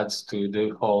kind of adds to the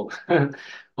whole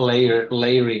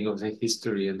layering of the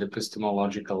history and the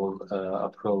epistemological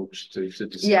approach to the story.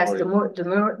 Yes,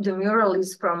 the mural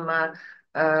is from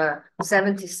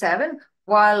 77,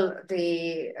 while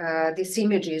these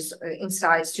images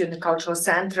inside Student Cultural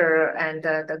Center and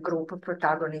the group of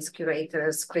protagonists,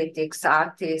 curators, critics,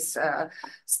 artists,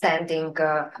 standing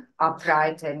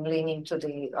upright and leaning to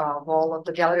the wall of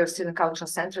the gallery of Student Cultural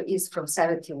Center is from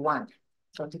 71.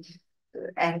 So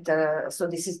so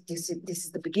this is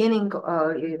the beginning,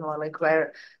 you know, like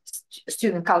where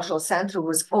Student Cultural Center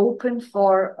was open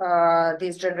for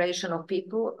this generation of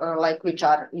people, like which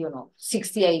are, you know,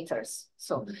 68ers.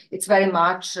 So it's very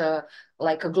much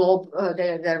like a globe.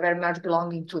 They're very much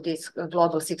belonging to this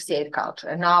global 68 culture.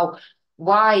 And now,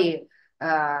 why?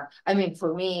 I mean,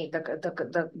 for me,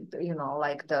 you know,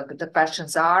 like the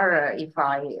questions are if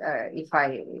I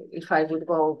would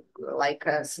go like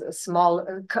a small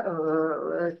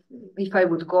if I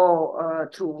would go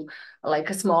to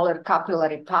like a smaller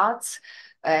capillary paths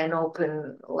and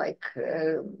open like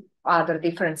other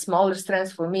different smaller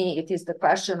strands. For me, it is the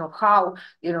question of how,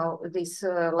 you know, this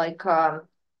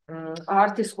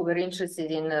artists who were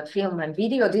interested in film and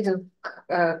video didn't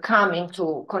come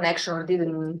into connection or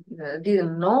didn't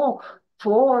know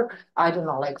for, I don't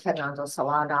know, like Fernando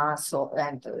Solana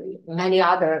and many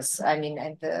others. I mean,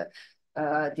 and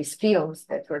these films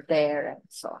that were there and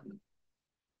so on.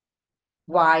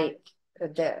 Why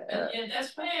yeah,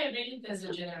 that's why I read it as a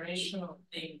generational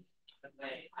thing. In a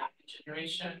way, like the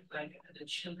generation, like the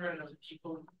children of the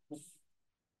people who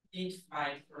did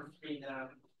fight for freedom,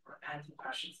 for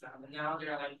anti-fascism, and now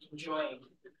they're like enjoying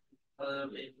a little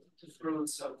bit the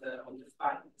fruits of the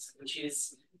fight, which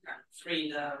is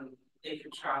freedom. They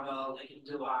can travel, they can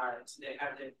do art, they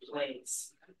have their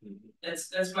place.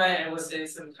 That's why I was saying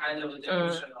some kind of a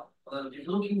delusional, a little bit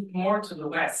looking more to the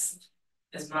West,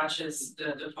 as much as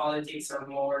the politics are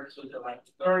more to the like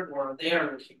third world. They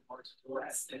are looking more to the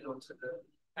West. They go to the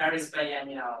Paris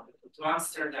Biennial, they go to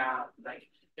Amsterdam, like.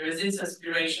 There is this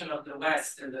aspiration of the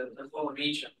West and the whole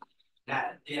region.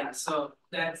 Yeah, so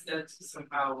that's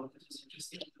somehow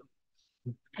interesting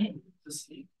to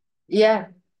see. Yeah.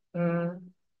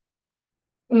 And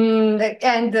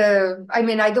I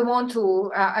mean, I don't want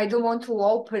to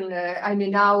open. I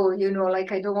mean, now, you know,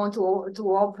 like I don't want to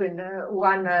open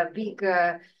one big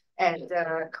and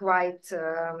quite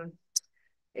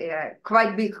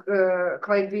big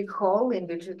hole in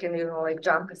which you can, you know, like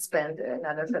jump and spend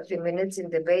another 30 minutes in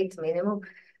debate minimum.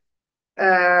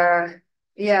 Yeah,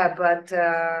 but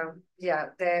yeah,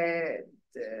 the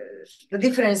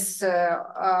difference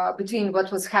between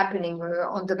what was happening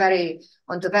on the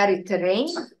very terrain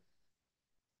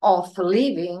of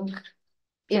living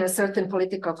in a certain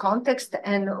political context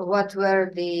and what were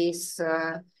these,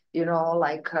 you know,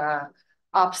 like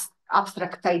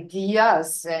abstract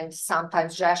ideas and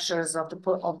sometimes gestures of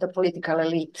the political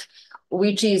elite,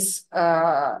 which is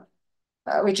the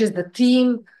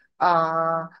theme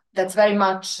that's very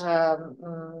much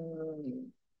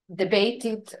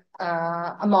debated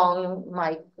among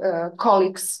my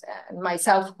colleagues and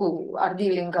myself, who are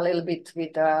dealing a little bit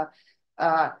with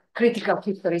critical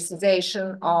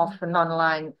historicization of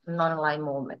non-aligned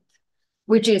movement,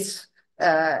 which is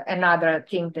another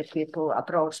thing that people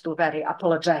approach to very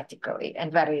apologetically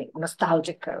and very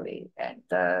nostalgically. And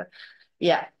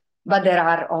yeah, but there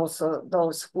are also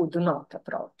those who do not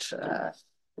approach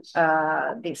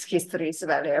these histories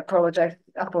very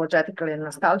apologetically and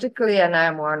nostalgically, and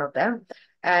I'm one of them.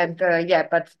 And yeah,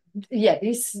 but yeah,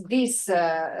 this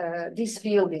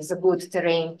field is a good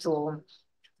terrain to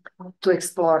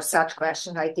explore such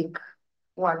questions. I think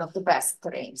one of the best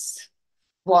terrains.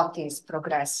 What is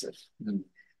progressive?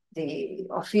 The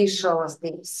officials,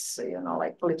 these,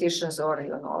 like politicians, or,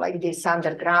 like these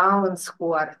undergrounds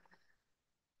who are.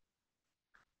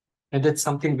 And that's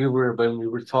something when we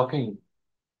were talking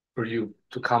for you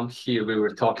to come here, we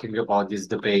were talking about this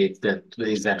debate that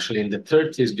is actually in the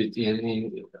 30s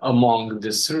among the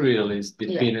surrealists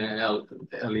between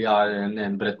Eliade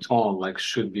and Breton, like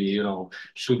should we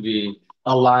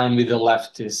align with the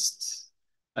leftist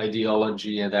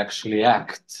ideology and actually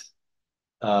act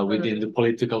within the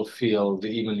political field,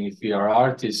 even if we are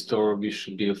artists, or we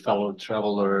should be fellow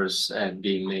travelers and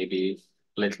being maybe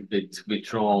a little bit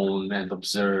withdrawn and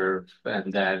observe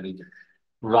and then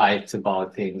write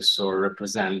about things or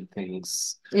represent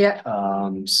things. Yeah.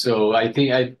 So I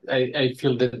think I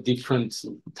feel that different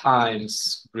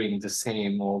times bring the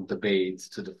same old debate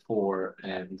to the fore,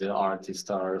 and the artists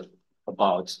are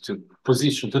about to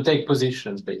take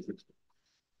positions, basically.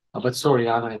 But sorry,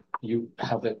 Anna, you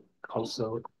have it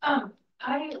also. I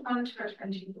wanted to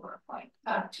return to your point,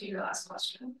 to your last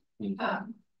question.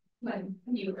 When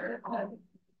you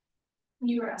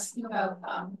were asking about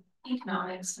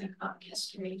economics and economic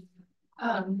history,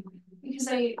 because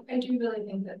I do really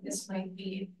think that this might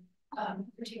be a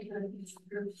particularly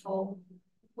fruitful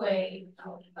way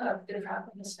of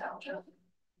developing nostalgia,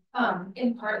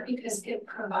 in part because it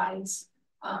provides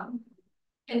an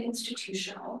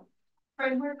institutional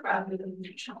framework rather than the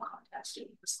regional context of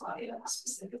Yugoslavia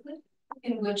specifically,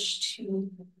 in which to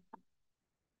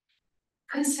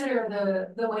consider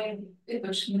the way in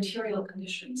which material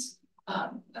conditions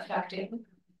affecting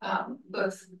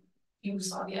both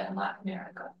Yugoslavia and Latin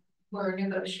America were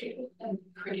negotiated and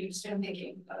produced. I'm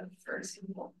thinking of, for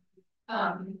example,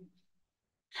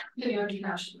 the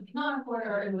International Economic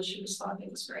Order, in which Yugoslavia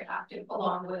was very active,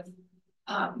 along with,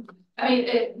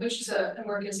 which is an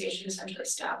organization essentially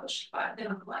established by the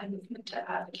non-aligned movement to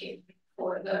advocate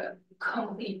for the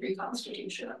complete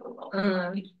reconstitution of the world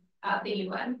at the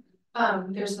UN.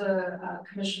 There's the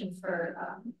Commission for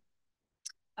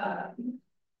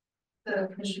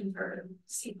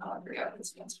CPOL, what it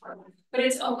stands for, but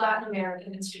it's a Latin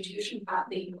American institution at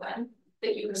the UN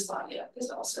that Yugoslavia is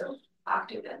also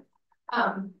active in.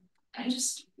 I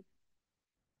just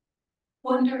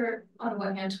wonder, on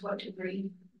one hand, to what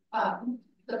degree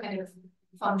the kind of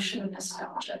function of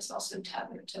nostalgia is also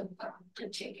tethered to a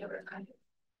particular kind of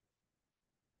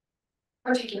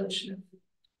articulation of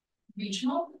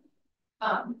regional,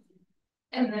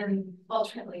 and then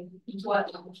alternately,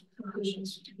 what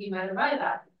conclusions we might arrive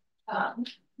at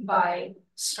by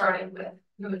starting with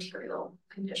the material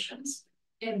conditions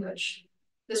in which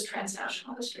this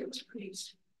transnational history was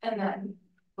produced, and then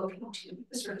looking to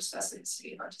the sort of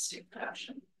specificity of artistic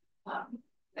production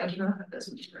that came out of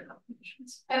those material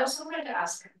conditions. I also wanted to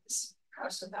ask this,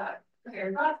 perhaps about a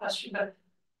very broad question, but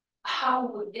how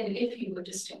would, and if you would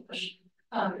distinguish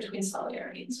between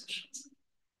solidarity and socialism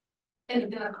in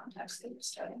the context that you're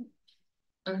studying?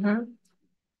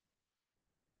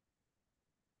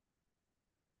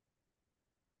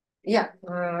 Yeah.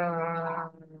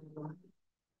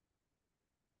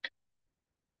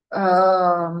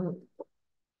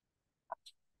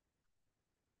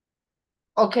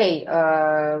 Okay.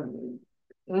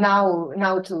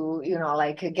 Now to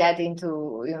like get into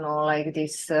like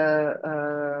this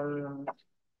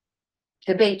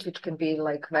debate, which can be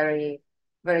like very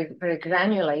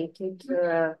granulated.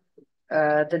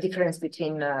 The difference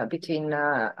between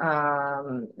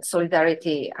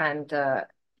solidarity and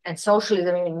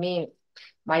socialism. I mean,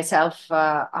 myself,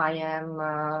 I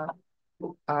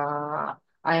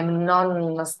am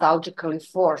non-nostalgically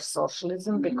for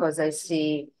socialism because I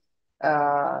see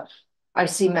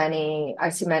many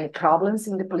problems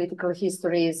in the political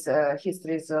histories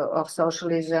of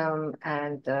socialism,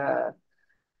 and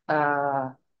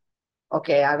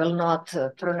okay, I will not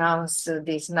pronounce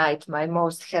this night my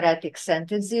most heretic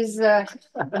sentences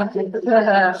regarding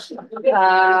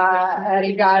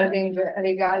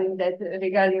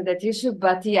that issue.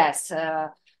 But yes,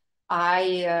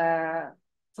 I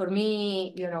for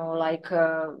me, you know, like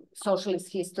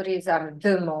socialist histories are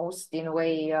the most, in a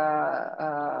way,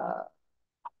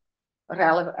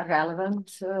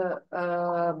 relevant,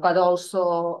 but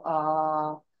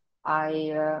also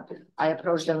I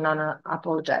approach them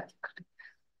non-apologetic.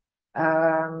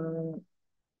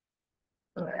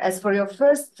 As for your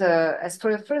first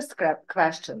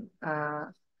question,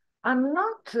 I'm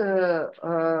not.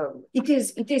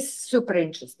 It is super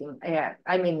interesting. Yeah,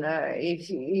 I mean,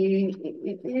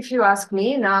 if you ask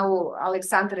me now,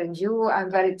 Aleksandar and you,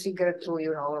 I'm very triggered to,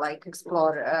 you know, like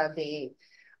explore the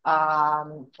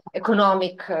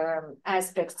economic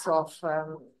aspects of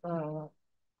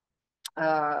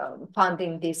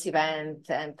funding this event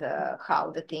and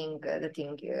how the thing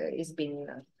is been,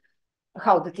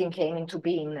 how the thing came into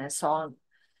being and so on.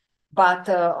 But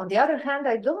on the other hand,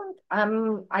 I don't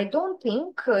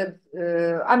think,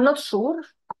 I'm not sure,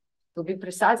 to be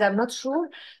precise, I'm not sure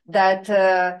that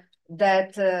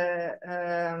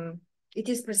it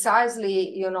is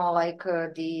precisely, you know, like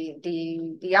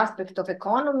the aspect of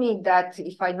economy that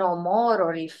if I know more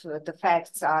or if the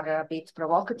facts are a bit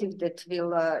provocative, that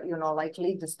will, you know, like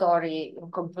lead the story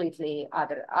in completely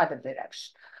other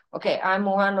direction. Okay, I'm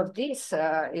one of these,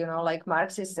 you know, like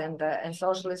Marxists and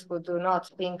socialists who do not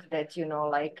think that, you know,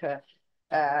 like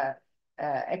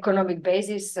economic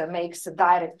basis makes a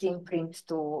direct imprint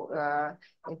to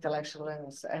intellectual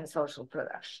and social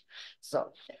production.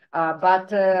 So,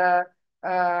 but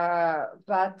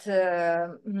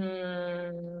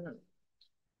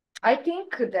I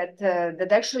think that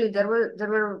actually there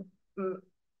were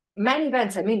many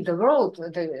events. I mean, the world,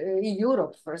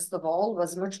 Europe, first of all,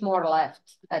 was much more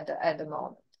left at the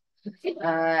moment,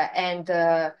 and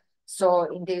so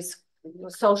in this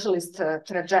socialist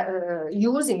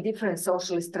using different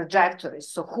socialist trajectories.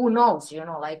 So who knows? You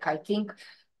know, like I think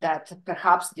that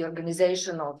perhaps the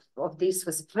organization of this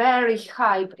was very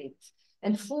hybrid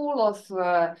and full of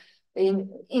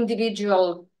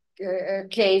individual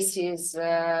cases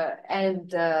and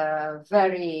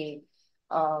very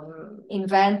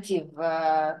inventive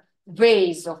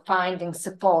ways of finding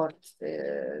support.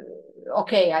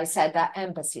 Okay, I said that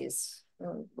embassies,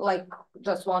 like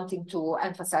just wanting to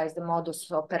emphasize the modus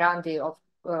operandi of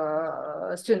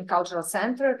Student Cultural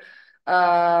Center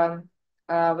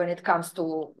when it comes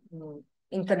to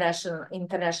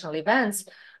international events.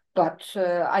 But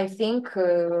I think,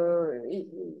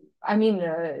 I mean,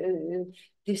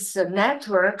 these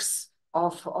networks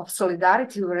of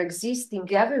solidarity were existing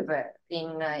everywhere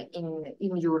in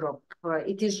Europe.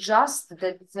 It is just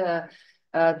that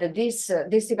that this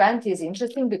event is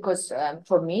interesting because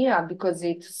for me, because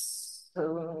it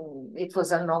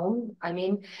was unknown. I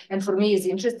mean, and for me it's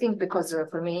interesting because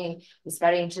for me it's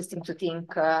very interesting to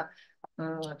think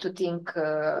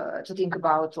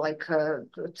about like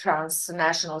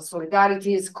transnational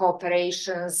solidarities,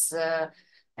 cooperations,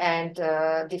 and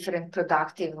different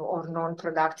productive or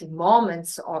non-productive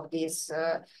moments of these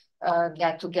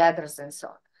get-togethers and so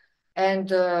on.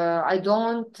 And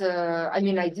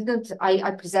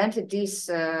I presented this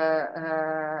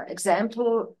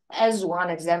example as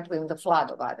one example in the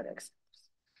flood of other examples.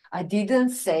 I didn't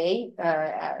say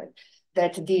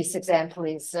that this example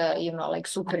is, you know, like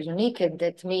super unique and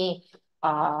that me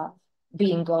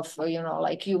being of, you know,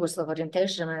 like Yugoslav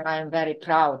orientation, and I am very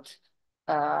proud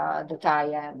that I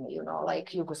am, you know,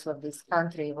 like Yugoslav, this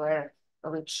country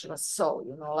which was so,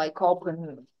 you know, like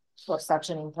open for such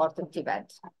an important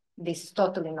event. This is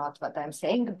totally not what I'm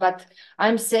saying, but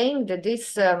I'm saying that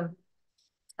this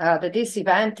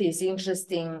event is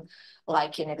interesting,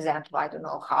 like an example, I don't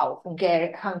know how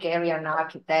Hungarian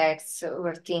architects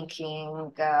were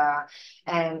thinking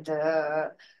and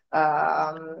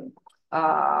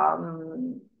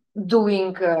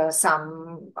doing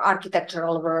some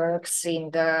architectural works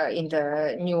in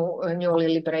the newly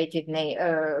liberated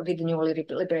with newly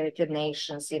liberated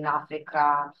nations in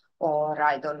Africa, or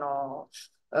I don't know,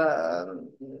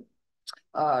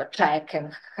 Czech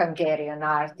and Hungarian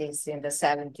artists in the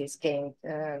 70s came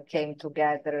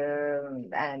together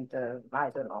and I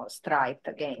don't know, striked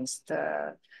against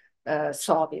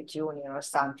Soviet Union or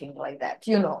something like that.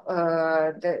 You know,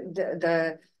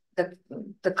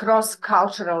 the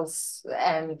cross-culturals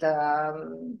and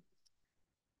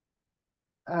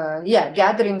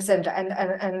gatherings and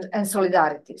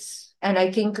solidarities. And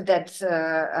I think that,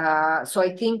 so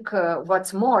I think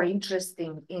what's more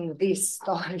interesting in this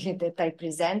story that I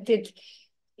presented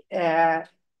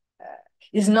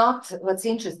is not, what's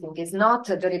interesting is not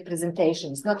the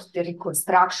representation, it's not the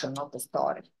reconstruction of the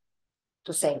story.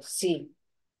 To say, see,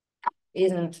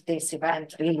 isn't this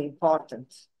event really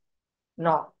important?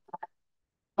 No.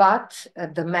 But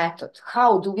the method,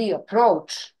 how do we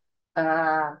approach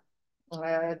the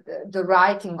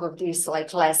writing of these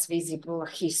like less visible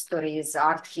histories,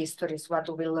 art histories, what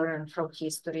do we learn from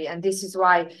history? And this is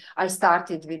why I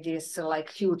started with this like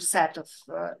huge set of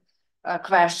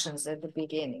questions at the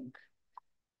beginning.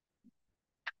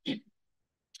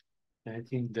 I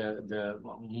think the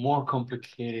more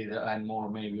complicated and more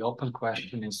maybe open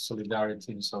question is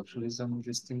solidarity and socialism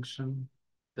distinction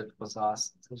that was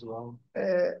asked as well.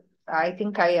 I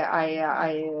think I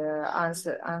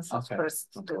answer Okay.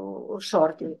 first to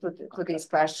shortly to this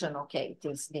question. Okay, it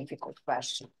is difficult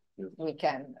question. We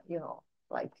can, you know,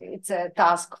 like it's a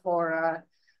task for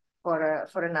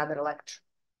another lecture.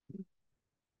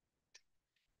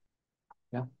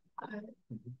 Yeah.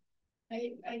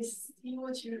 I see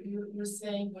what you're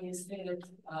saying when you say that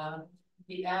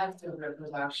the act of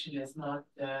reproduction is not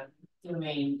the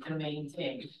main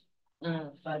thing,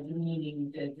 but the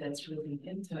meaning that's written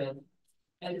into it.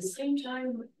 At the same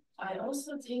time, I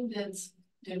also think that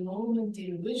the moment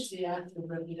in which the act of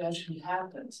reproduction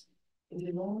happens, in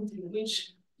the moment in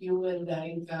which you and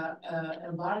I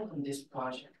embark on this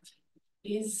project,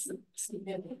 is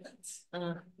significant.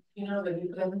 You know,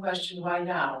 the question, why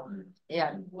now?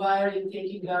 Yeah. Why are you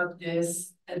taking up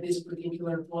this at this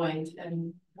particular point?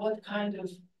 And what kind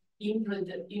of imprint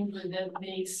that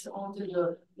makes onto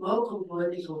the local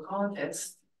political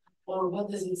context? Or what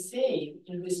does it say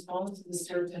in response to the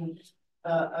certain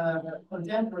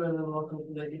contemporary local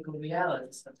political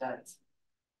realities of that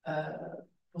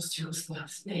post-Yugoslav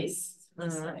space?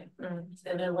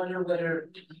 And I wonder whether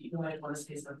you might want to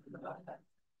say something about that.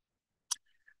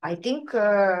 I think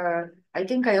I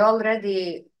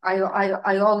already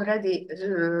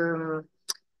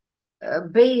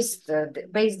based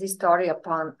this story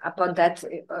upon that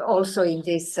also in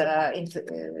this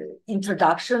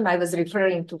introduction. I was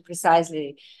referring to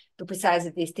precisely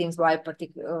these things, why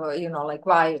particular, you know, like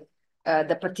why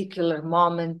the particular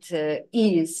moment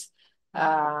is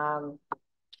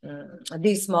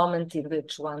this moment in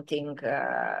which one thing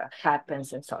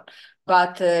happens and so on.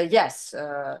 But yes,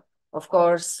 of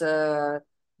course, I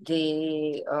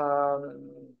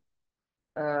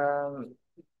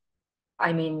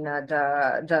mean, I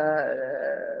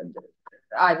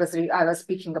was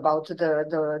speaking about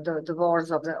the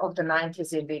wars of the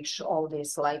 90s, in which all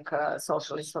these like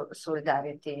socialist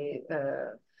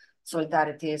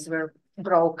solidarities were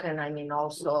broken. I mean,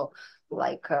 also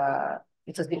like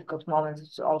it was a difficult moment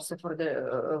also for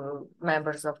the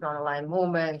members of non-aligned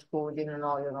movement who didn't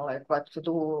know, you know, like what to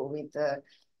do with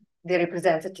the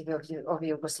representative of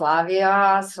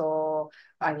Yugoslavia. So,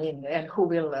 I mean, and who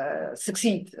will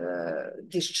succeed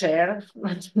this chair?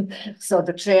 So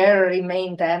the chair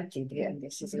remained empty, and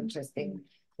this is interesting.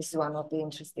 This is one of the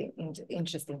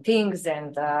interesting things.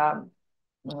 And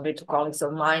with two colleagues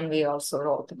of mine, we also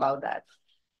wrote about that.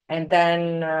 And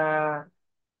then,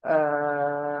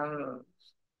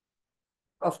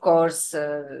 of course,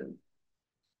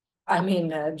 I mean,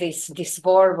 this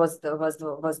war was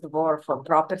the war for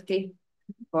property,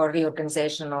 for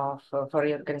reorganization of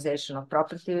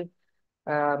property,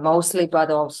 mostly,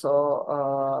 but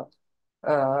also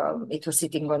it was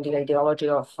sitting on the ideology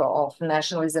of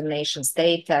nationalism, nation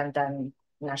state, and then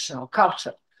national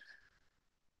culture.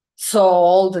 So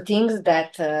all the things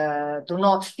that do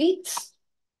not fit,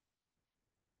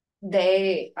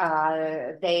 they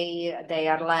are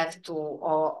left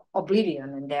to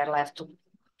oblivion, and they are left to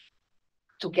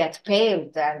get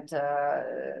paled, and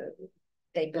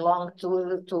they belong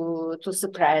to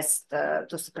suppressed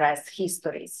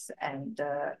histories, and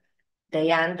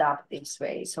they end up this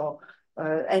way. So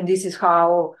and this is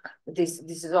how this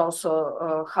is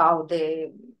also how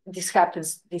this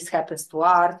happens to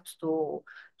art, to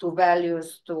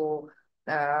values, to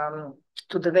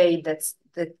the way that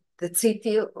the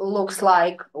city looks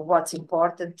like, what's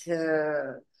important,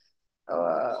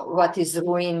 what is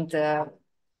ruined.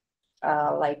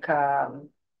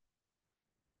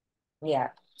 Yeah,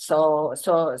 so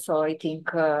I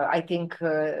think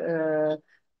that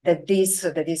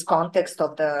this context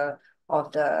of the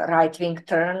right-wing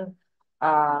turn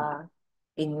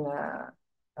in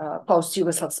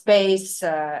post-Yugoslav space,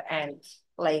 and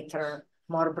later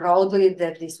more broadly,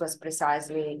 that this was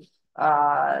precisely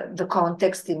the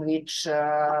context in which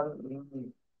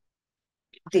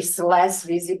these less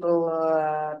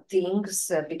visible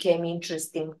things became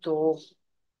interesting to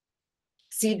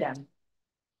see them,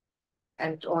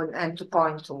 and to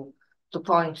point to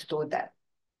that,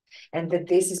 and that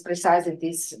this is precisely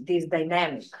this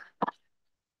dynamic.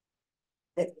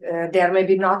 They are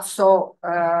maybe not so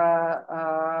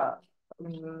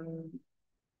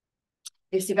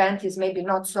this event is maybe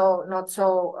not so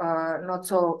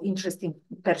interesting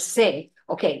per se.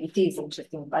 Okay, it is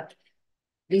interesting, but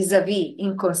vis-a-vis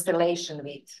in constellation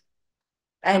with.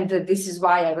 And this is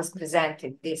why I was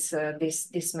presenting this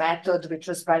method, which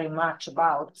was very much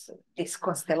about these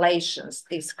constellations,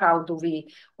 how do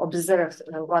we observe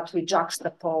what we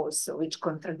juxtapose, which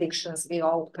contradictions we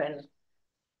open.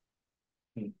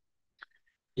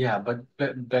 Yeah, but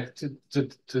back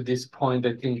to this point,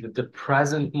 I think that the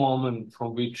present moment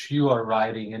from which you are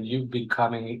writing and you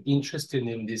becoming interested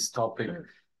in this topic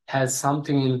has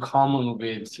something in common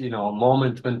with, a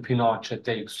moment when Pinochet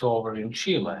takes over in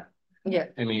Chile. Yeah.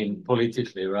 I mean,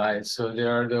 politically, right? So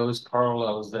there are those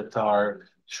parallels that are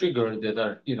triggered, that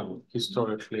are,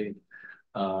 historically,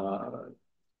 and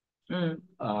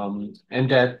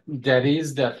that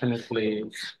is definitely,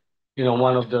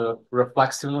 one of the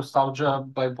reflexive nostalgia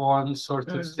by Born sort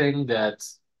of thing, that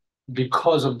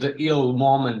because of the ill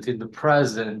moment in the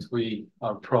present, we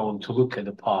are prone to look at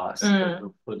the past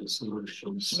for the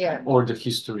solutions or the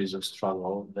histories of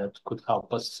struggle that could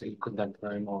help us in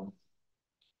contemporary moment.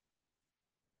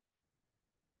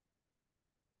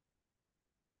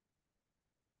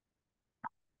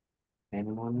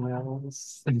 Anyone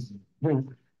else?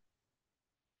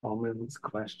 Comments,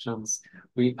 questions?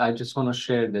 I just want to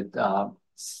share that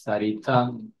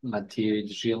Sarita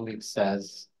Matirić-Žilnik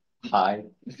says hi.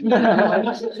 Okay,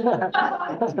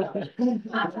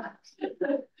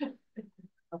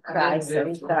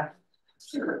 Sarita.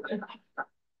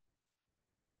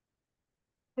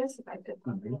 Yes, if I could.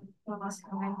 One last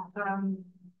comment.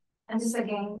 And this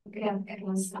again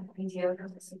against the idea of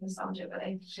reflexive nostalgia, but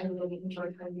I really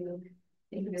enjoyed how you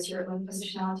introduced your own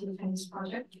positionality within this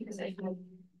project, because I feel,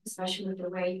 especially with the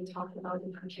way you talked about the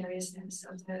precariousness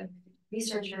of the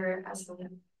researcher as a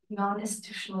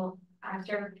non-institutional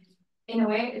actor, in a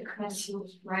way it connects you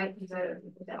right with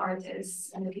the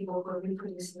artists and the people who are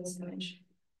reproducing this image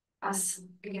as,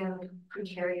 again, like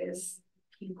precarious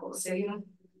people. So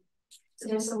so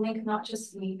there's a link not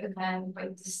just the event,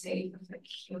 but the state of like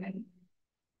human,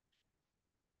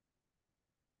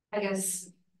 I guess,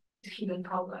 the human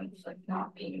problem of like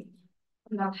not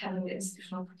having the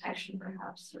institutional protection,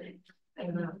 perhaps, right? I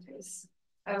don't know if there's,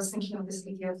 I was thinking of this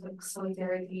idea of like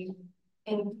solidarity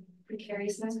in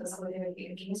precariousness, but solidarity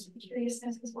against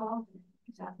precariousness as well.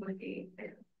 That would be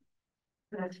a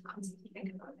good concept to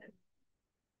think about it.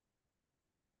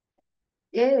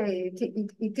 Yeah,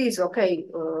 it is okay,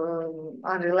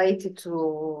 unrelated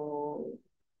to,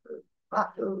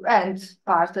 and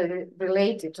partly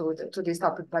related to this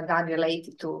topic, but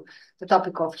unrelated to the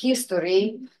topic of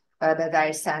history that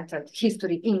I centered,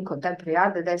 history in contemporary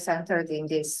art that I centered in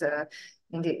this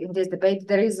in this debate.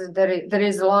 There is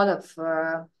a lot of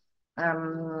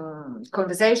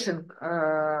conversation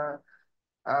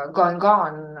going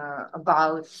on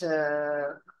about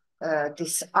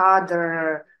this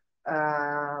other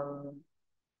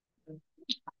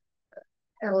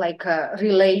like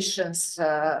relations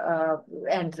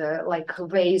and like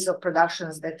ways of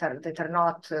productions that are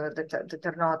not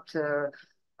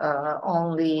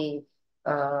only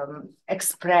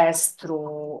expressed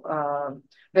through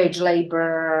wage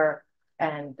labor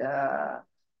and the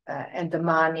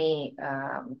money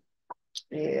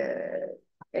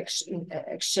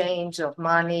exchange of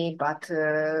money, but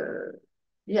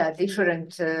yeah,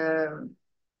 different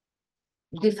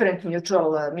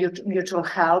mutual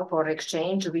help or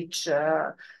exchange, which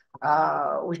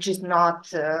is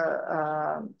not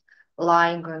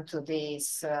lying onto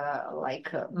this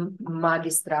like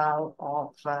magistral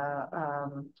of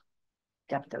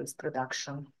capitalist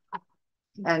production.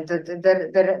 And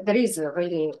there is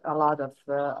really a lot of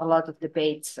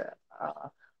debates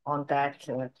on that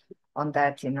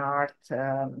in art.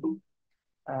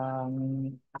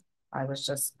 I was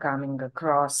just coming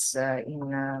across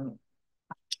in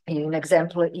an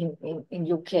example in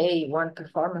UK, one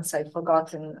performance, I've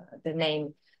forgotten the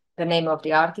name of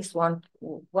the artist, one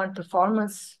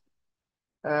performance,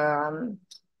 and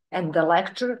the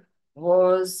lecture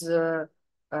was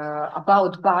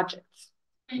about budget.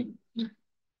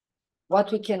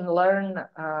 What we can learn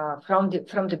from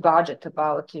the budget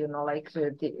about, like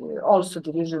also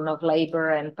division of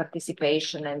labor and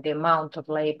participation and the amount of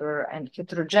labor and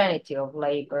heterogeneity of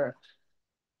labor,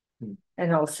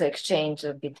 and also exchange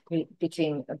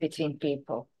between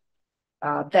people.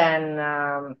 Then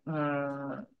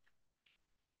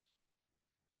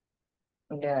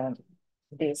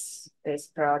this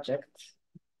project,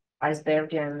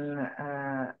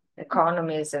 Icebergian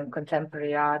economies and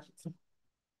contemporary art,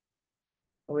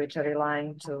 which are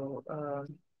relying to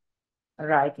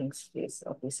writings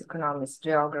of these economists,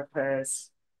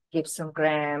 geographers, Gibson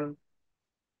Graham,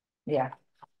 yeah,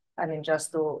 I mean,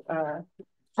 just to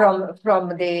from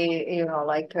the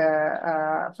like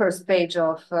first page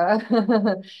of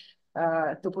to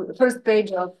put first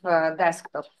page of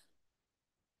desktop.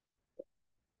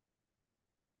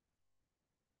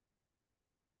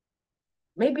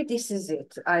 Maybe this is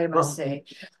it, I must say.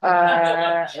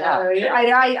 I'm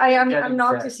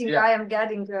noticing I am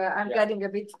getting getting a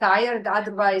bit tired.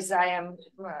 Otherwise, I'm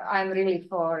really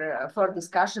for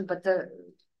discussion, but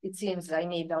it seems I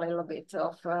need a little bit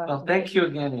of. Well, thank you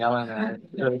again, Jelena.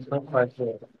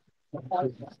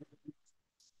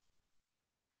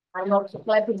 I'm also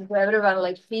clapping to everyone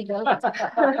like Fidel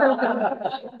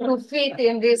to fit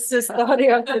in this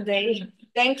story of today.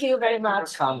 Thank you very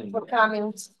much for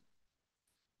coming.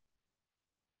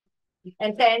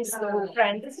 And thanks to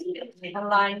friends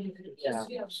online. Yeah.